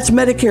 That's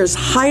Medicare's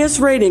highest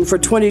rating for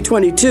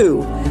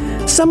 2022.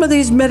 Some of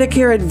these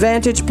Medicare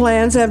Advantage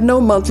plans have no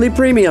monthly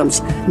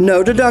premiums,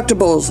 no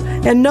deductibles,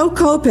 and no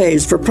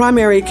copays for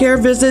primary care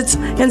visits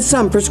and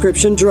some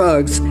prescription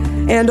drugs.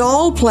 And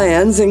all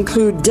plans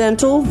include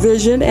dental,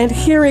 vision, and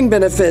hearing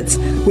benefits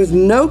with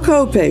no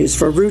copays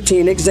for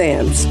routine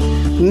exams.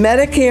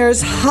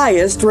 Medicare's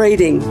highest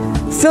rating,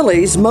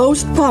 Philly's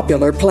most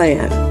popular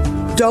plan.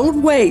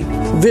 Don't wait.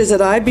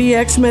 Visit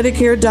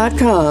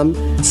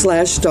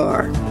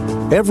ibxmedicare.com/star.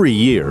 Every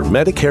year,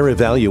 Medicare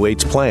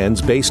evaluates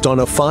plans based on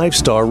a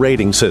 5-star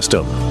rating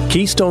system.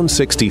 Keystone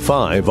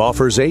 65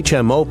 offers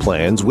HMO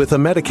plans with a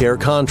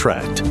Medicare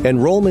contract.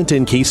 Enrollment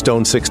in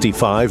Keystone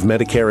 65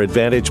 Medicare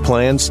Advantage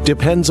plans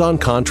depends on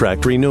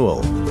contract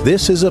renewal.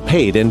 This is a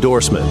paid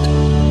endorsement.